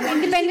because a people lot of want to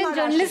see independent Maharashtra.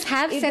 journalists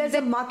have If said there's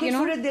that, a market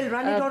for it, they'll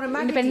run it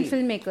automatically.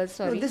 Independent filmmakers,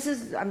 sorry. No, this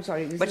is, I'm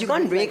sorry. But you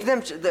can't break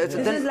them. This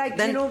is like,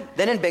 then, you know...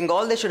 Then in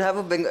Bengal, they should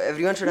have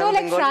everyone should have a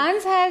like Bengal.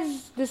 France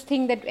has this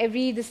thing that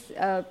every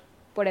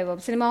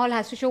cinema hall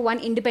has to show one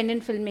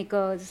independent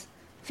filmmaker's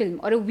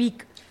film or a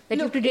week that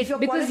Look, you have to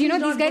because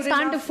these guys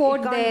can't afford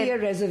it can't be their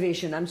a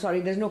reservation. I'm sorry,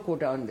 there's no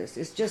quota on this.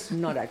 It's just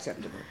not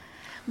acceptable.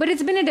 But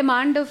it's been a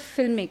demand of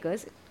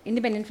filmmakers,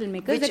 independent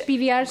filmmakers, that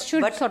PVRs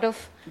should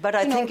But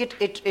I think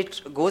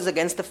it goes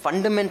against the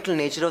fundamental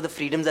nature of the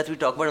freedoms that we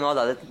talk about and all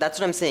that. That's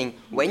what I'm saying.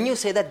 When you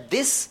say that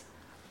this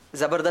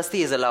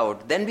Zabardasti is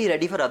allowed, then be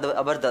ready for other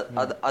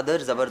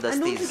Zabardastis.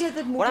 And don't forget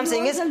that what I'm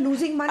saying is, are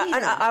losing money.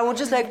 I would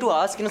just like to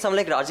ask, someone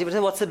like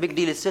Rajiv, what's the big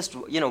deal? It's just,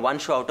 one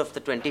show out of the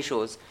 20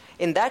 shows.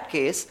 In that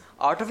case,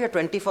 out of your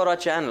 24-hour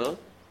channel,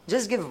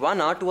 just give 1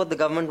 hour to what the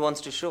government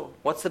wants to show.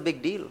 What's the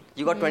big deal?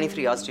 You got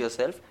 23 hours to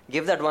yourself.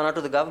 Give that 1 hour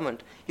to the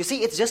government. You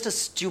see, it's just a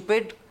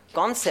stupid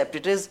concept.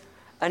 It is,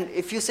 and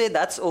if you say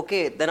that's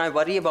okay, then I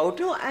worry about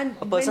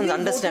a person's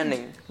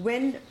understanding.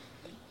 When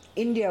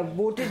India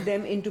voted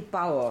them into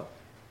power,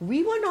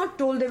 we were not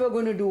told they were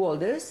going to do all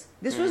this.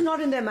 This was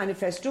not in their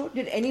manifesto.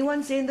 Did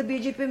anyone say in the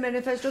BJP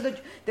manifesto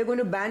that they're going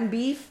to ban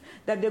beef,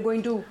 that they're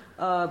going to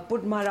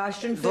put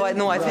Maharashtrian films?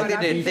 No, I think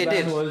they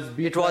did.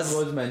 It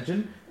was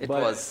mentioned.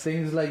 But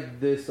things like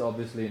this,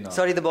 obviously not.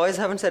 Sorry, the boys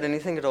haven't said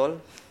anything at all.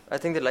 I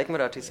think they like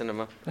Marathi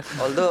cinema.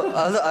 although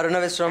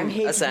Arnav is from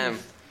Assam.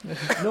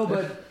 No,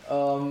 but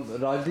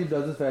Rajdeep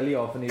does this fairly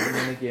often, even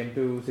when it came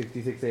to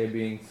 66A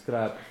being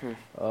scrapped.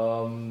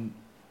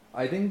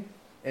 I think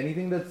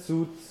anything that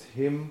suits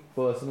him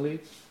personally,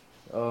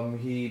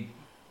 he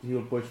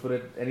will push for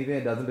it. Anything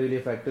that doesn't really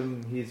affect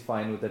him, he's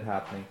fine with it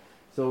happening.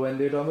 So when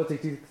they were talking about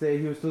 66A,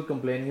 he was still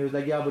complaining. He was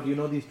like, yeah, but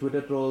these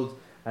Twitter trolls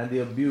and the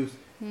abuse.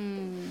 I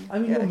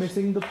mean, you're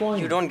missing the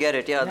point. You don't get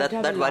it,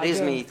 that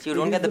worries me. You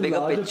don't get the bigger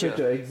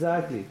picture.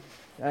 Exactly.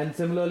 And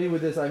similarly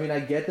with this, I mean, I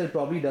get that it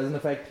probably doesn't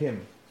affect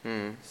him.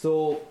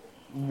 So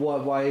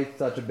why it's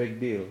such a big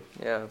deal?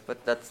 Yeah, but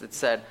it's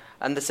sad.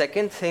 And the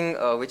second thing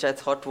which I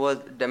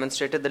thought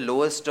demonstrated the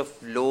lowest of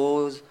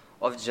lows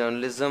of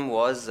journalism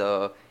was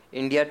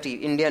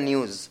India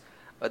News.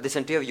 This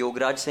interview of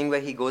Yograj Singh where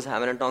he goes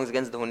hammer and tongs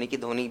against Dhoni ki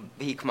Dhoni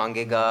bheek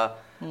mangega,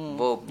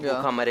 wo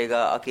bhukha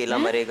marega, akela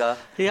marega.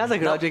 He has a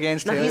grudge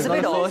against him. He's a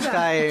bit off.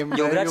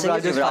 Yograj Singh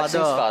is Yuvraj Singh's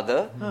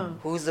father,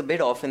 who's a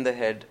bit off in the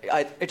head.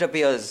 It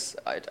appears.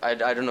 I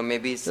don't know,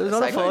 maybe it's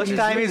not the first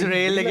time he's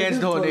railed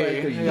against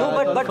Dhoni. No,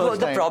 but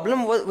the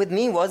problem with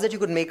me was that you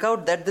could make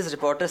out that this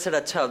reporter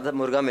said, "Acha, the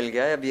murga mil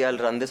gaya. Abhi I'll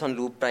run this on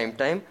loop prime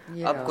time.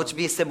 Ab kuch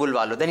bhi isse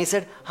bulwa lo." Then he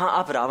said, "हाँ,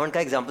 आप रावण का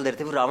example दे रहे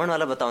थे. वो रावण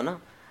वाला बताओ ना."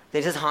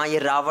 Then he says, हाँ, ये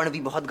रावण भी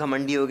बहुत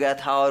घमंडी हो गया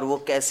था और वो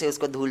कैसे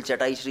उसको धूल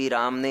चटाई श्री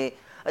राम ने.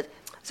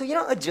 So,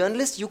 a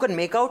journalist, you can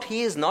make out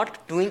he is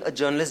not doing a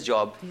journalist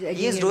job.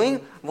 He is doing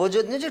वो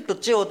जो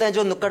टुच्चे होते हैं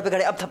जो नुक्कड़ पे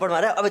खड़े अब थप्पड़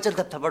मारा अब चल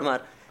थप्पड़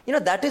मार.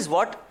 That is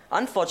what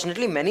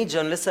unfortunately many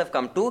journalists have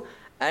come to,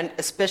 and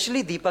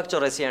especially Deepak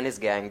Chaurasia and his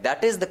gang.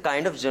 That is the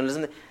kind of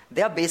journalism.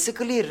 They are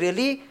basically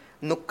really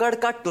nukkad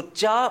ka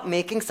tucha,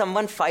 making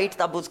someone fight,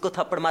 tab usko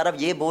thappad maar, ab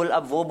ye bol,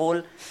 ab wo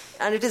bol.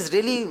 And it is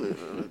really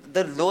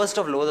the lowest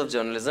of lows of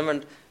journalism,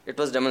 and it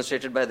was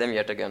demonstrated by them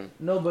yet again.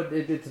 No, but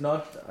it's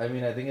not, I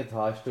think it's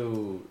harsh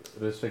to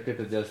restrict it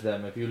to just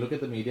them. If you look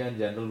at the media in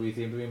general, we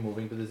seem to be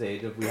moving to this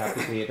age of we have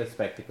to create a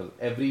spectacle.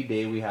 Every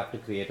day we have to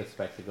create a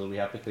spectacle, we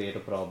have to create a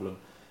problem.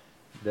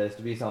 There has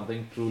to be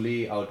something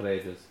truly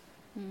outrageous.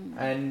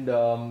 And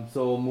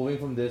so moving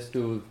from this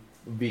to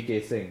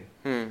VK Singh.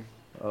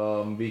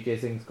 VK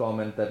Singh's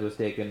comment that was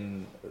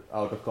taken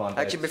out of context.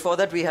 Actually, before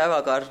that, we have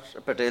Akar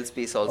Patel's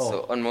piece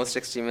also on most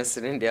extremists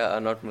in India are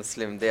not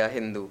Muslim, they are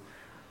Hindu.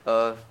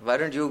 Why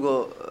don't you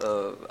go,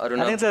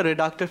 Aruna? I think it's a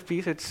reductive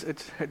piece.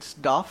 It's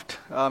daft.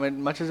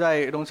 Much as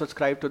I don't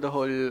subscribe to the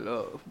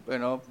whole,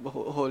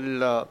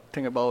 whole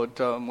thing about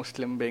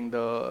Muslim being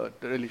the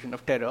religion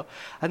of terror,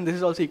 and this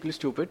is also equally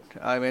stupid.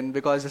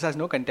 Because this has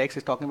no context.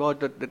 He's talking about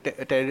the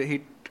terror.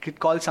 He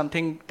calls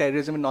something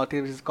terrorism in North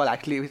India.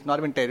 It's not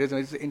even terrorism.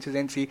 It's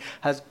insurgency.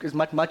 Is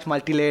much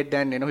multi-layered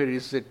than he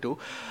reduces it to.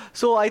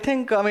 So I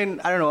think I don't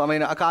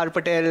know. Akar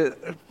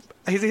Patel.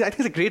 I think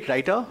he's a great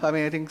writer.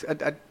 I think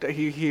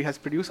he has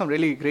produced some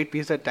really great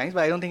pieces at times,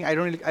 but I don't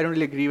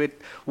really agree with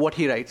what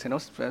he writes.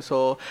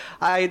 So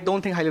I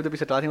don't think highly of the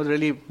piece at all. I think it was a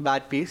really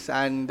bad piece,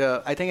 and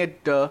I think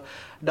it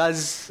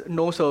does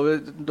no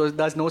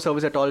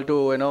service at all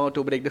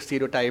to break the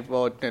stereotype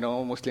about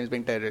Muslims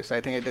being terrorists.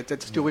 I think it's a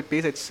stupid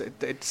piece.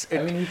 It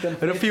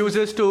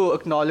refuses to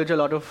acknowledge a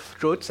lot of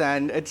truths,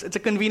 and it's a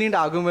convenient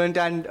argument.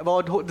 And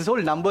about this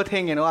whole number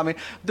thing,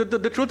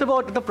 the truth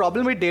about the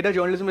problem with data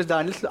journalism is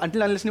that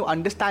unless you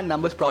understand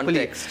numbers properly,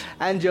 context.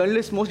 And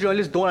most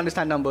journalists don't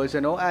understand numbers,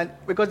 and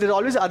because there's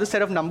always the other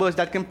set of numbers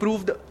that can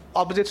prove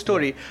opposite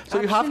story. So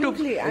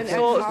Absolutely. you have to.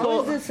 And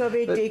how is the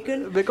survey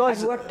taken?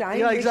 Because at what time?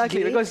 yeah, which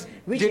exactly. day, Because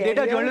which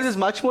data areas? journalism is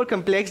much more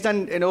complex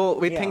than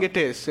we think it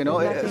is.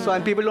 Exactly. So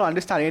and people don't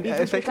understand it, People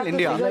pick especially up in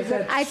the India. figures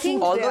that I think-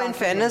 suit Although, their in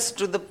fairness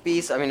to the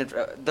piece, I mean,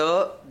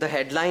 the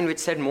headline which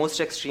said most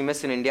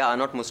extremists in India are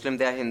not Muslim,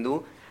 they are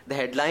Hindu. The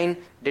headline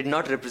did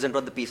not represent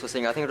what the piece was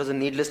saying. I think it was a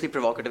needlessly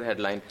provocative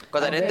headline.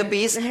 Because I read the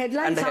piece. The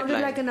headline and the sounded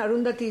headline. like an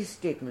Arundhati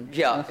statement.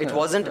 Yeah, it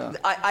wasn't.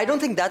 I don't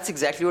think that's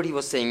exactly what he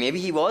was saying. Maybe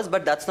he was,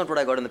 but that's not what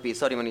I got in the piece.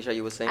 Sorry, Manisha,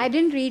 you were saying. I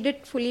didn't read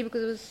it fully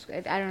because it was,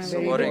 I don't know,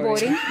 So very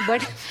boring.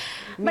 But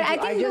I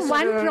think the just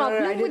one I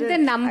problem did with a- the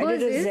numbers I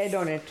did a is... Z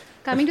on it.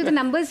 Coming to the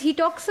numbers, he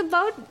talks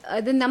about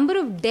the number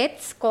of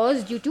deaths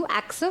caused due to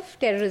acts of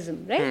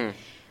terrorism, right?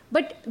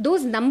 But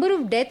those number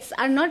of deaths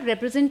are not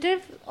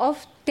representative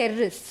of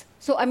terrorists.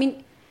 So, I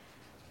mean,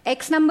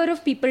 X number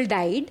of people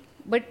died,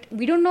 but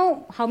we don't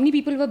know how many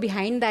people were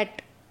behind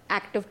that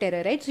act of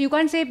terror, right? So you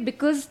can't say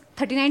because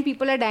 39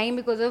 people are dying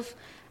because of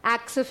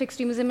acts of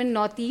extremism in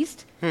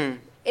Northeast,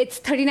 it's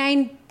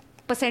 39%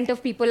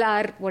 of people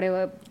are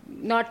whatever,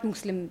 not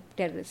Muslim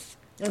terrorists.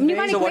 I mean, you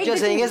can't So what equate you're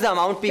the saying two. is the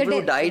amount of people who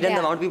death, died and yeah. the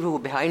amount of people who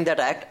behind that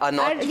act are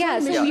not. So you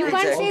can't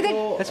exactly. say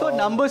that. That's what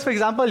numbers, for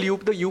example,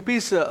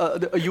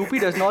 the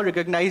UP does not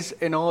recognize,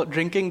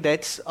 drinking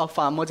deaths of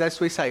farmers as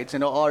suicides,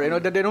 or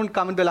that they don't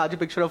come in the larger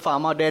picture of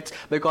farmer deaths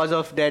because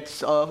of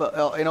deaths of,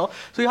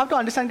 So you have to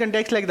understand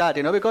context like that,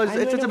 because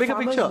And it's when a bigger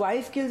farmer's picture.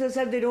 wife kills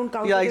herself, they don't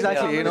count Yeah, it as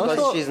exactly, farmer Because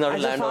so- she's not a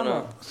as landowner.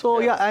 farmer. So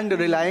and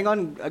relying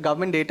on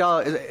government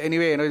data is,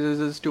 anyway,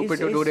 it's stupid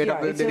to do data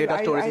stories in India.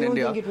 I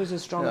don't think it was a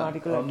strong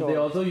article at They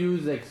all. also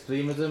use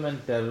extremism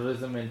and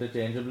terrorism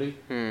interchangeably,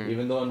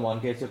 even though in one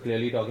case you're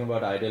clearly talking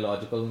about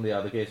ideological, in the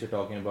other case you're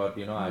talking about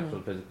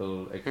actual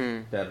physical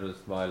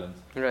terrorist violence.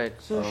 Right.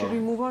 So should we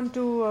move on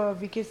to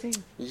VK Singh?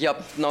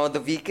 Yup. Now the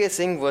VK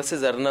Singh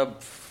versus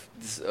Arnab,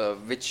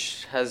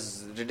 which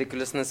has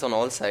ridiculousness on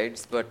all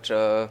sides, but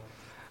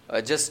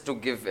just to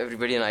give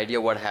everybody an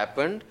idea what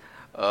happened,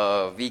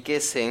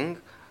 VK Singh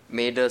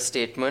made a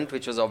statement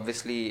which was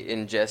obviously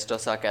in jest or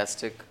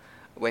sarcastic,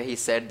 where he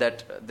said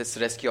that this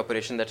rescue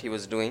operation that he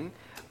was doing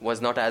was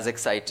not as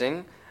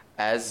exciting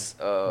as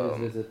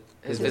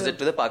his visit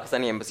to the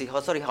Pakistani embassy.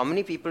 How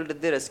many people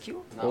did they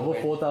rescue? Over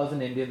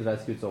 4,000 Indians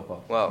rescued so far.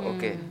 Wow,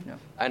 okay.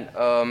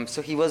 And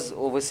so he was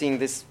overseeing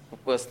this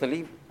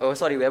personally. Oh,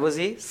 sorry, where was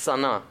he?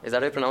 Sana. Is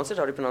that how you pronounce it?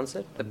 How do you pronounce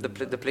it?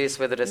 The place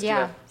where the rescue...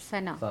 Yeah,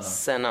 Sana.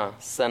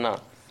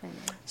 Sana.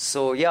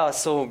 So,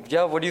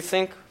 what do you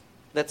think?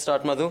 Let's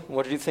start, Madhu.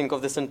 What did you think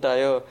of this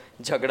entire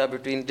jhagda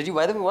between... Did you,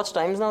 by the way, watch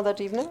Times Now that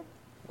evening?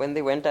 When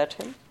they went at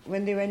him?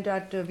 When they went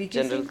at VK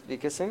General Singh?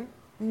 VK Singh?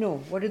 No.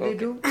 What did they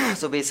do?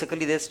 So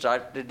basically they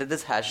did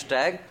this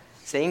hashtag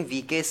saying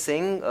VK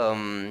Singh,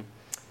 the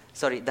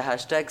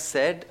hashtag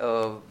said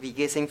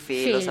VK Singh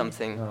fail or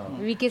something.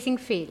 VK Singh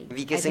failed.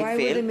 VK Singh Why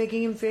fail. were they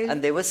making him fail?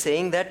 And they were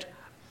saying that,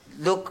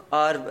 look,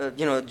 our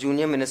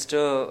junior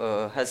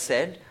minister has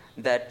said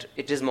that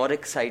it is more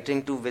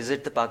exciting to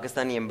visit the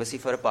Pakistani embassy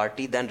for a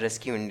party than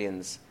rescue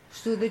Indians.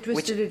 So they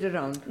twisted it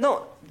around.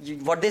 No,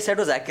 what they said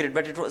was accurate,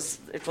 but it was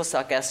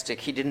sarcastic.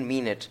 He didn't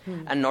mean it.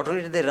 And not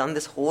only did they run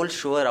this whole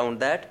show around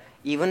that,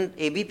 even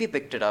ABP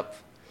picked it up.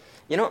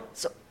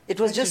 So it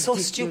was just so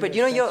stupid.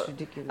 That's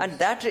ridiculous. And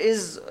that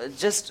is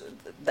just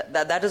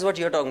that is what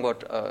you're talking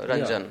about,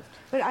 Ranjan. Yeah.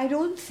 But I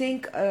don't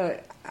think,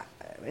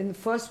 in the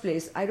first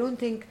place, I don't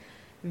think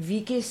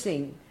VK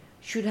Singh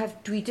should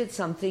have tweeted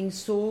something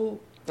so...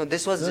 No,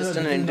 this was just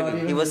an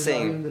interview. He was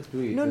saying.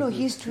 No,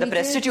 he's tweeted... The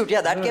prostitute,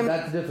 that came.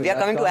 that's different. We are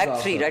coming to That Act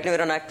comes 3, after. right now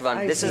we're on Act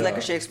 1. This is like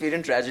a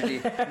Shakespearean tragedy.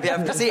 We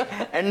have to see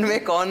end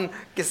में कौन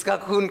किसका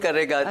खून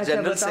करेगा, अच्छा,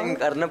 General बताओ। Singh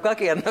Arnab का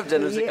कि Arnab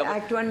General ये Singh का.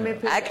 Act 1 में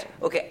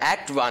फिर...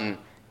 Act 1.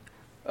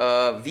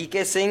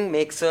 VK Singh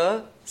makes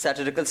a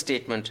satirical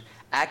statement.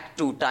 Act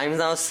 2, Times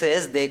Now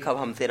says, देख अब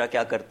हम तेरा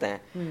क्या करते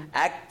हैं.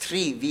 Act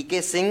 3,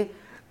 VK Singh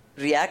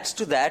reacts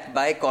to that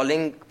by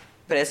calling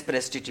press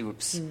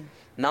prostitutes.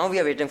 Now we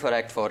are waiting for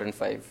Act 4 and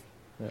 5.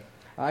 Yeah.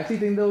 I actually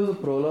think there was a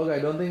prologue. I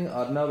don't think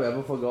Arnab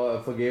ever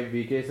forgave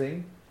VK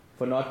Singh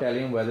for not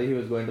telling him whether he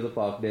was going to the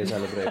Park Day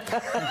celebration.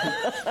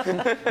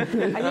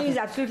 I think he's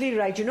absolutely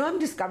right. I'm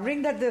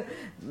discovering that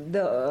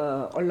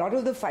a lot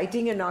of the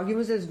fighting and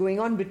arguments that's going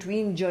on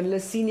between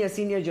journalists,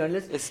 senior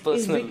journalists, It's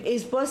personal.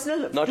 is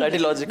personal. Not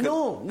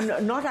ideological. No,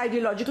 not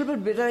ideological,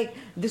 but like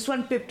this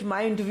one pipped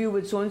my interview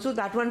with so and so,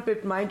 that one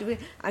pipped my interview,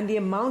 and the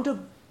amount of,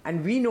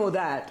 and we know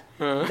that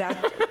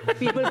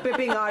people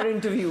pipping our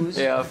interviews.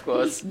 Yeah, of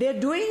course. They're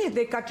doing it.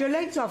 They cut your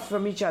legs off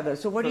from each other.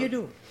 So what do you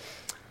do?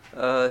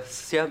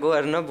 Go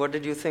Arnab, what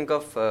did you think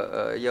of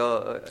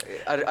your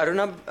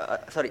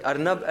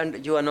Arnab,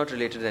 and you are not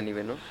related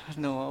anyway, no?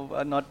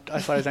 No, not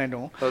as far as I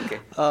know. Okay.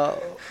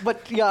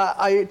 But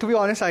yeah, to be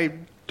honest, I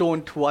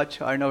don't watch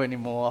Arnav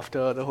anymore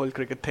after the whole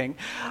cricket thing.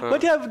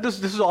 But yeah,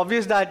 this is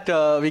obvious that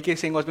VK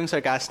Singh was being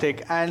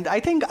sarcastic, and I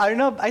think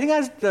Arnav,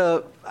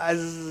 as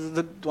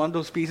one of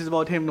those pieces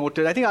about him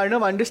noted, I think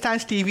Arnav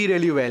understands TV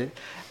really well,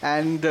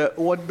 and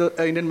what the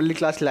Indian middle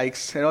class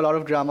likes. A lot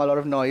of drama, a lot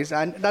of noise,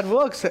 and that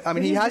works. I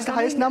mean, he has the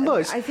highest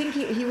numbers. I think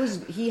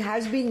he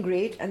has been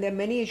great, and there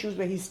are many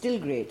issues where he's still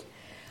great.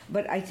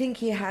 But I think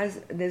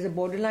there's a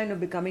borderline of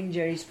becoming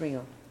Jerry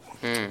Springer.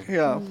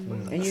 Yeah.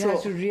 And you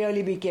have to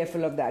really be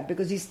careful of that,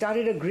 because he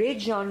started a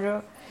great genre,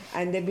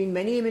 and there have been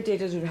many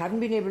imitators who haven't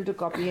been able to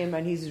copy him,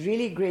 and he's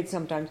really great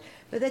sometimes.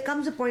 But there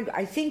comes a point,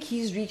 I think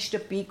he's reached a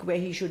peak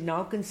where he should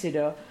now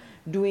consider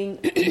doing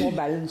more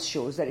balanced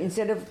shows. That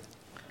instead of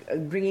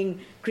bringing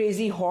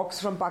crazy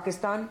hawks from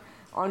Pakistan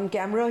on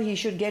camera, he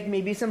should get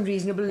maybe some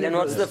reasonable Then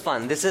liberals. what's the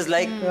fun? This is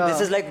like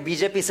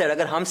BJP said,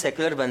 अगर हम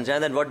secular बन जाएं,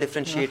 then what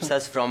differentiates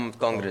us from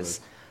Congress?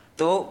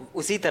 तो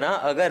उसी तरह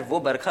अगर वो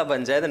बरखा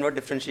बन जाए, then what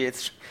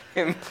differentiates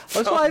him?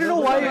 Also, I don't know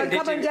why.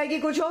 बरखा बन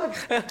जाएगी कुछ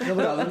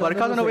और.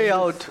 Barkha's on the way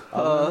out.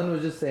 Abhinandan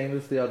was just saying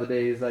this the other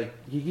day. He's like,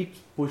 he keeps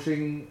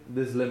pushing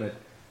this limit,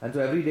 and so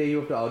every day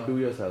you have to outdo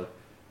yourself.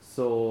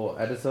 So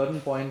at a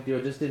certain point,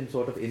 you're just in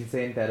sort of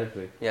insane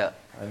territory. Yeah.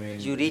 I mean,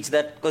 you reach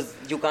that because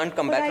you can't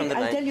come back from the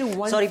I'll line. tell you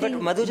one Sorry, thing,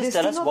 but Madhu, just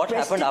tell us what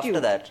happened after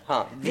that.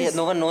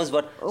 No one knows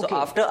what. Okay. So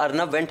after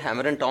Arnab went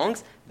hammer and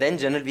tongs, then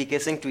General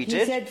VK Singh tweeted.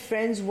 He said,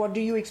 friends, what do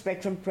you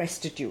expect from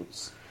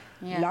prostitutes?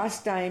 Yeah.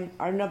 Last time,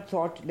 Arnab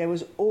thought there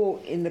was O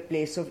in the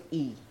place of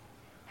E.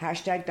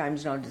 Hashtag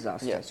Times Now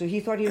Disaster. Yeah. So he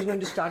thought he was going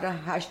to start a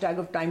hashtag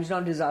of Times Now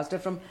Disaster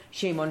from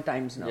Shame on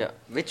Times Now. Yeah,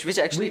 which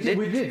actually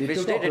We did. It which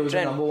took did off. It was the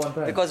trend. number one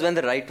trend. Because when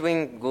the right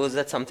wing goes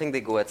at something,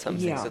 they go at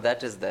something. Yeah. So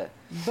that is there.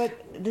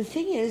 But the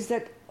thing is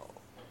that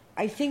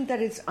I think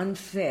that it's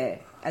unfair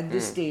at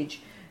this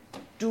stage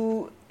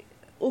to...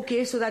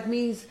 Okay, so that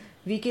means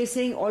VK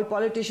saying all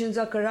politicians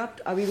are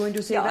corrupt. Are we going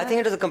to say Yeah, that? I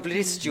think it was a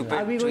completely stupid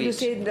Are we going to tweet.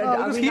 say that? No, are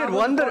because we he now had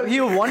going to wandered-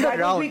 he wandered why don't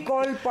around. we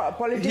call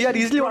politicians? He had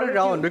easily wandered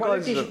around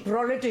because-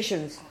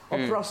 politicians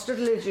or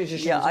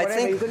prostitutions. Yeah, I whatever.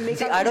 think- You can make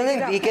see, up- I don't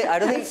make think it VK up. I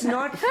don't think- It's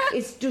not.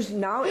 It's just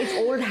now. It's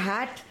old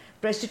hat.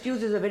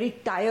 Prostitutes is a very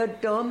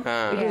tired term.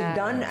 It is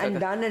done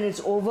and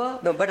it's over.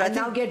 No, but I and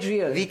think now get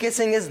real. VK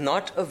Singh is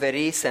not a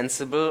very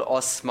sensible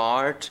or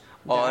smart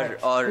or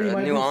he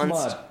might be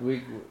nuanced.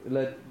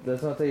 smart.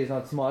 Let's not say he's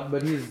not smart,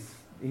 but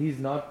he's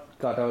not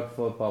cut out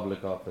for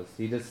public office.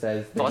 He just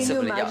says things. Can you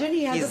Possibly, imagine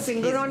he has a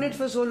finger on it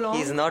for so long?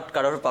 He's not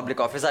cut out of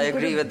public office. I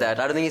agree with that.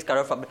 I don't think he's cut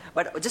out of public.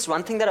 But just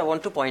one thing that I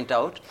want to point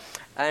out,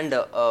 and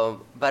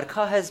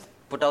Barkha has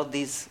put out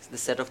this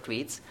set of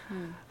tweets.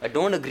 I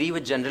don't agree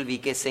with General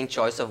VK Singh's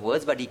choice of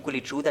words, but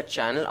equally true that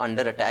channel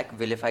under attack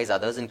vilifies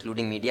others,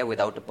 including media,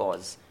 without a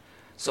pause.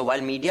 So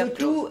while media...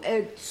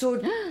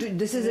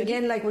 This is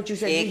again like what you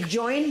said. You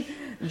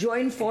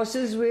join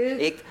forces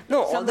with...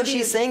 although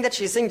she's saying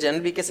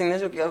General VK Singh,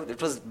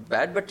 it was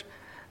bad, but...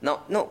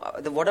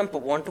 What I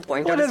want to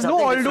point out there's is no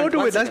something although different.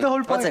 to it, that's the whole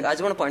One point. second, I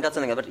just want to point out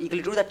something else, but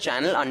equally true that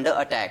channel under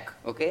attack,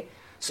 okay?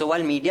 So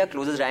while media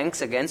closes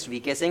ranks against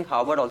VK Singh,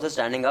 Harvard also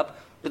standing up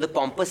to the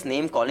pompous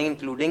name calling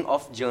including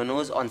of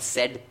journos on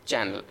said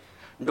channel.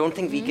 Don't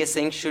think VK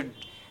Singh should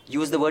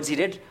use the words he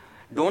did.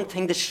 Don't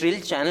think the shrill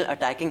channel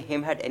attacking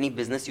him had any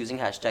business using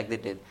hashtag they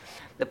did.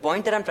 The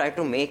point that I'm trying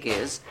to make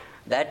is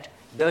that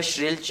the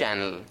shrill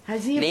channel,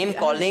 name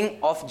calling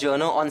of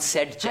journo on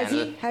said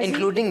channel,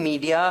 including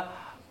media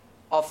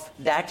of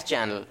that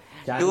channel.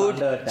 Dude,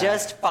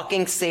 just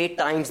fucking say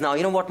Times Now.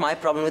 You know what my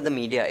problem with the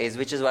media is,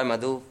 which is why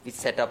Madhu, we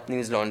set up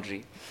News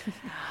Laundry.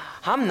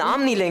 हम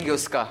नाम नहीं लेंगे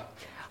उसका,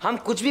 हम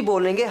कुछ भी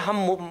बोलेंगे, हम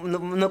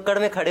नुक्कड़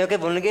में खड़े होकर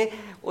बोलेंगे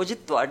वो जी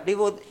ਤੁਹਾਡੀ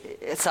वो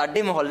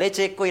ਸਾਡੇ ਮੁਹੱਲੇ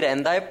 'ਚ ਕੋਈ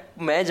ਰਹਿੰਦਾ ਹੈ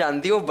ਮੈਂ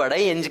ਜਾਣਦੀ ਹੂੰ ਬੜਾ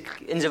ਹੀ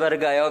ਇੰਜ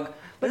ਵਰਗਾ ਹੈ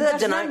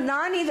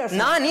ਨਾ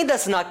ਨਹੀਂ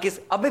ਦੱਸਣਾ ਕਿਸ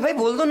ਅਬੇ ਭਾਈ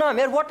ਬੋਲ ਦੋ ਨਾਮ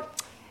यार what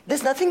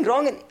there's nothing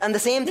wrong and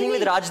the same thing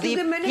with Rajdeep.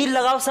 He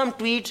लगाओ some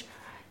tweet,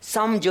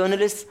 some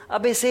journalists,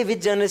 अबे say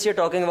which journalist you're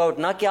talking about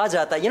ना क्या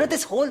जाता है, you know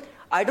this whole,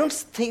 I don't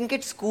think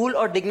it's cool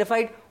or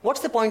dignified.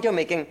 What's the point you're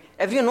making?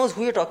 Everyone knows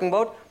who you're talking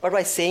about, but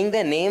by saying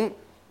their name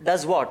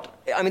does what?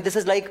 I mean, this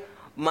is like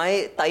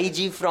my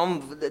Taiji from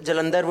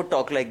Jalandhar would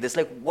talk like this.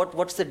 Like,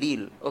 what's the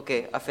deal? Okay,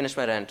 I finished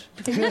my rant.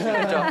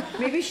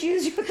 Maybe she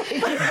is your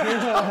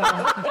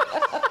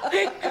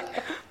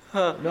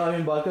No, I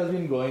mean, Barkha's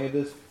been going at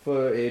this for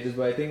ages,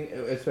 but I think,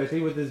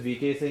 especially with this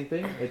VK Singh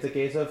thing, it's a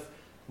case of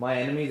my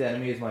enemy's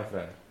enemy is my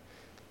friend.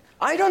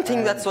 I don't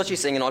think that's what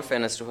she's saying, in all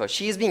fairness to her.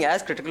 She's being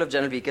as critical of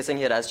General VK Singh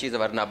here as she is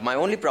of Arnab. My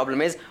only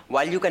problem is,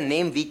 while you can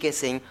name VK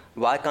Singh,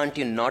 why can't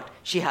you not?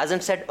 She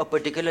hasn't said a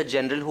particular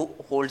general who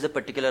holds a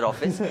particular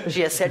office.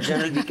 She has said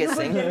General VK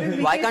Singh.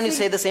 Why can't you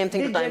say the same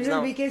thing to Times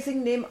Now? Did General VK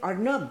Singh name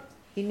Arnab?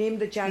 He named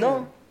the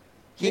channel. No.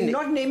 He's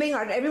not naming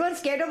Arnab. Everyone's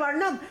scared of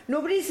Arnab.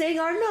 Nobody's saying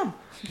Arnab.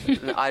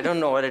 I don't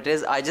know what it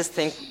is. I just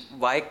think,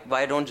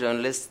 why don't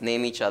journalists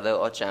name each other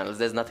or channels?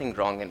 There's nothing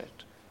wrong in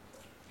it.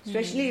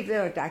 Especially if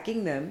they're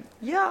attacking them.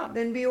 Yeah.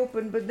 Then be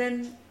open. But then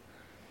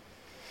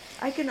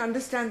I can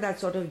understand that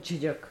sort of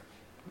jijak.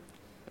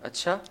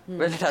 Acha?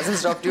 Well, it hasn't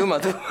stopped you,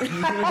 Madhu.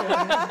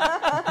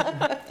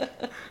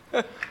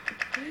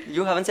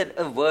 You haven't said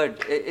a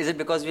word. Is it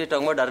because we are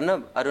talking about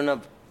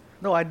Arunabh?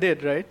 No, I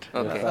did, right?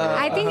 Okay.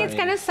 I think it's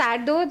kind of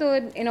sad though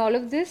in all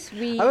of this.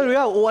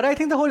 What I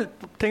think the whole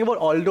thing about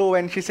Aldo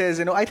when she says,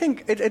 I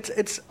think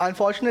it's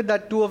unfortunate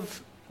that two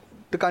of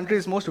the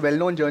country's most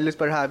well-known journalists,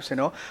 perhaps,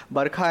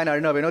 Barkha and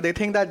Arnab, they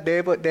think that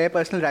their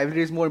personal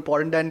rivalry is more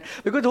important than,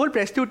 because the whole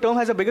prostitute term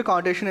has a bigger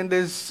connotation in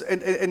this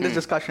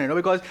discussion,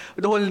 because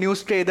the whole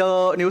news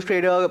trader,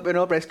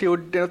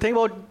 prostitute, think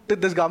about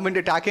this government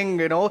attacking,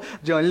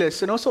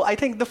 journalists, So I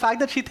think the fact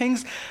that she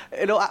thinks,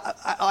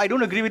 I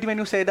don't agree with you when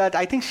you say that.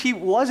 I think she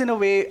was in a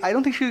way, I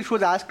don't think she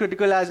was as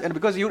critical as,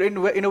 because you're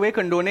in a way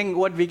condoning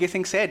what V.K.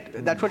 Singh said.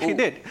 That's what she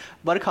did.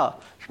 Barkha.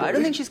 I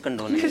don't think she's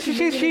condoning.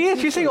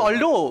 She's saying,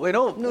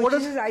 although, No,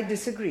 she says, I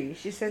disagree.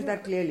 She says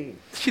that clearly.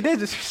 She does.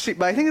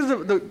 But I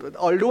think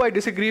although I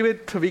disagree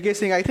with V.K.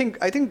 Singh, I think,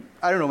 I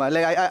don't know, man.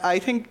 I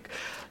think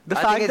the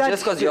fact think it's that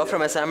just because you're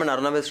from Assam and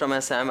Arnab is from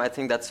Assam, I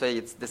think that's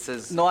why this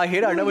is... No, I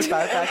hate Arnab with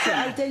passion.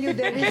 I'll tell you,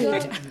 there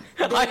is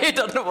I hate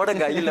Arnab. What a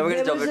guy. You'll never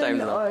get a job at time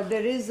now.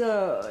 There is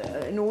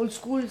an old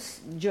school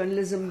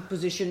journalism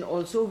position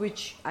also,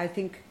 which I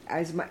think,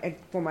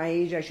 for my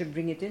age, I should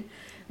bring it in.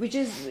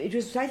 It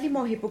was slightly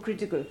more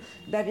hypocritical,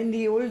 that in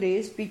the old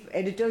days,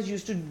 editors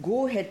used to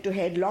go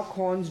head-to-head, lock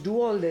horns, do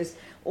all this,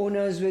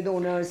 owners with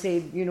owners,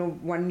 say,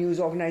 one news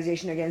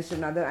organization against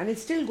another, and it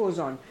still goes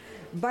on.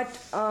 But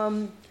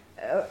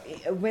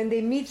when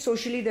they meet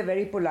socially, they're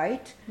very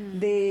polite.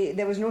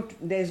 There's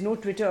no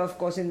Twitter, of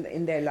course,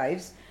 in their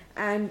lives,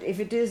 and if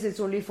it is,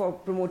 it's only for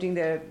promoting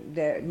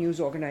their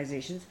news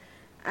organizations.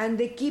 And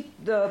they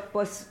keep the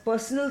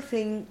personal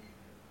thing,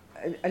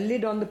 a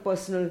lid on the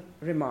personal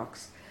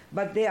remarks.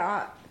 But they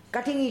are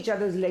cutting each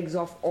other's legs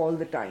off all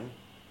the time.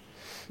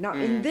 Now,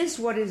 in this,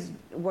 what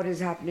is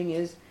happening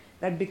is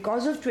that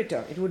because of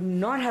Twitter, it would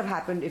not have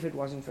happened if it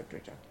wasn't for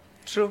Twitter.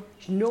 True.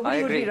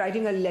 Nobody would be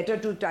writing a letter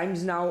to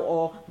Times Now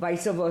or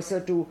vice versa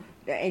to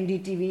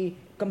NDTV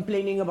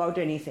complaining about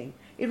anything.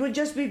 It would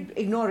just be,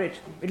 ignore it,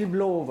 it'll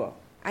blow over.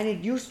 And it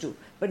used to.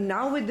 But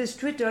now with this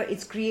Twitter,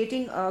 it's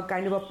creating a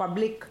kind of a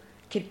public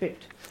kit-pit.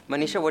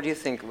 Manisha, what do you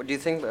think? Do you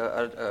think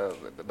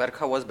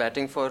Barkha was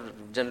batting for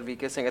General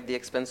V.K. Singh at the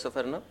expense of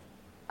Arnab?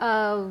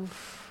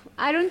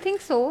 I don't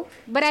think so.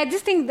 But I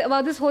just think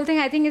about this whole thing,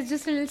 I think it's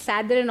just a little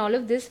sad that in all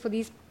of this, for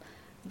these,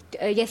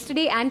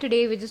 yesterday and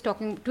today, we're just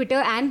talking, Twitter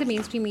and the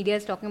mainstream media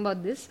is talking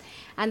about this.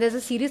 And there's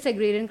a serious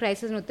agrarian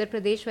crisis in Uttar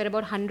Pradesh where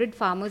about 100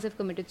 farmers have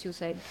committed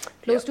suicide.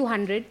 Close to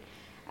 100.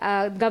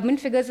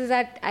 Government figures is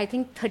at, I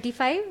think,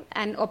 35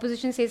 and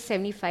opposition says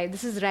 75.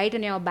 This is right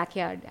in your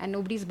backyard and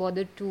nobody's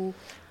bothered to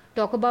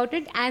talk about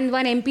it. And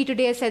one MP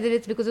today has said that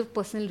it's because of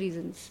personal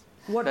reasons.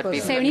 What that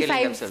person?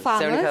 75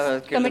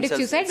 farmers committed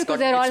suicide because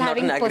they're all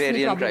having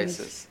personal problems.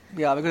 Crisis.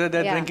 Yeah, because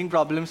they're drinking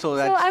problems. So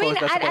at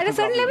a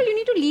certain level, you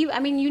need to leave. I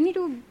mean, you need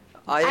to...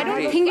 I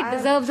don't think it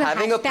deserves a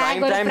hashtag or a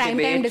prime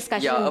time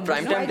discussion. Yeah, a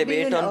prime time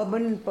debate being an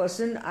urban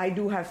person, I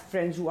do have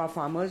friends who are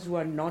farmers who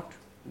are not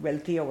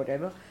wealthy or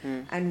whatever.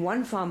 And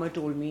one farmer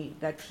told me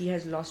that he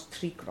has lost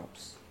 3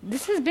 crops.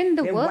 This has been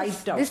the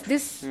worst.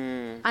 This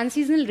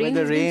unseasonal rain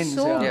has been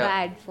so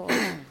bad for...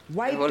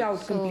 Wiped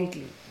out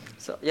completely.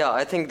 So, yeah,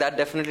 I think that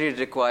definitely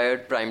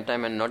required prime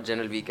time and not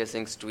General V.K.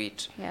 Singh's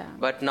tweet. Yeah.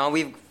 But now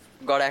we've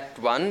got Act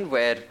 1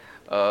 where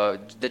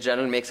the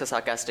General makes a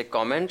sarcastic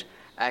comment.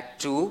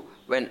 Act 2,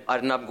 when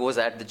Arnab goes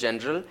at the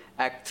General.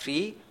 Act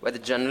 3, where the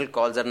General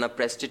calls Arnab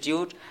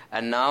prostitute.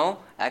 And now,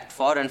 Act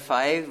 4 and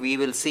 5, we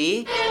will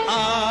see...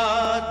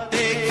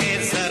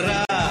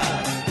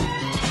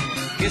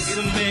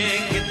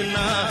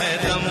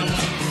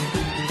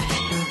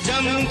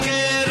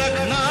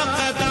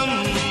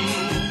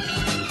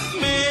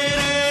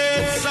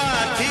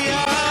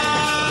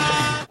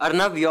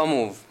 Arnab, your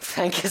move.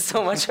 Thank you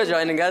so much for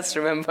joining us.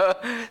 Remember,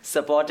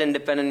 support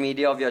independent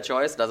media of your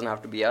choice. Doesn't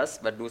have to be us,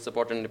 but do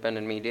support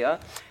independent media.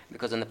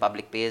 Because when the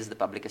public pays, the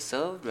public is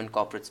served. When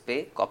corporates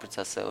pay, corporates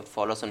are served.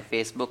 Follow us on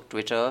Facebook,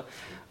 Twitter.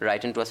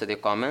 Write into us with your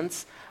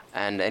comments.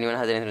 And anyone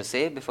has anything to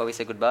say before we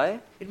say goodbye?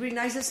 It would be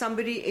nice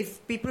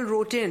if people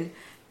wrote in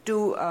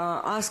to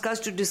ask us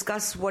to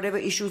discuss whatever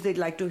issues they'd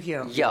like to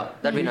hear. Yeah,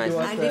 that'd be nice.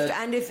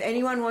 And if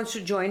anyone wants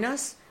to join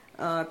us,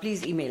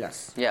 please email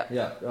us.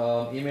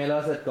 Email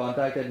us at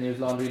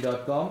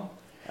contact@newslaundry.com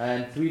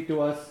and tweet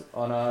to us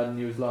on our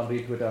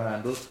Newslaundry Twitter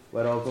handle.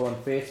 We're also on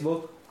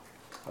Facebook.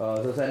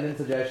 So send in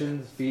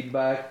suggestions,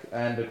 feedback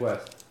and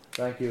requests.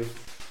 Thank you.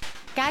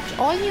 Catch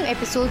all new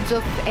episodes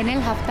of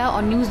NL Hafta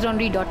on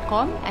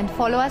newslaundry.com and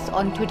follow us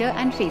on Twitter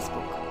and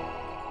Facebook.